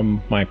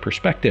from my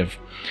perspective.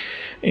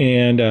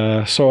 And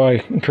so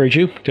I encourage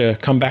you to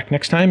come back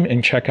next time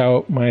and check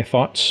out my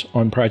thoughts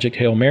on Project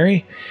Hail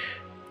Mary.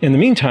 In the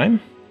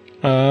meantime,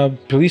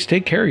 please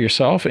take care of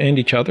yourself and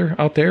each other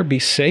out there. Be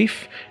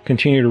safe.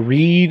 Continue to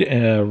read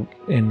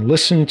and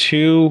listen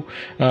to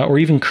or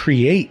even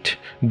create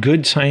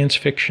good science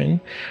fiction,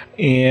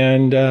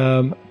 and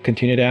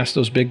continue to ask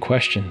those big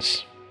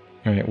questions.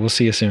 All right, we'll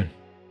see you soon.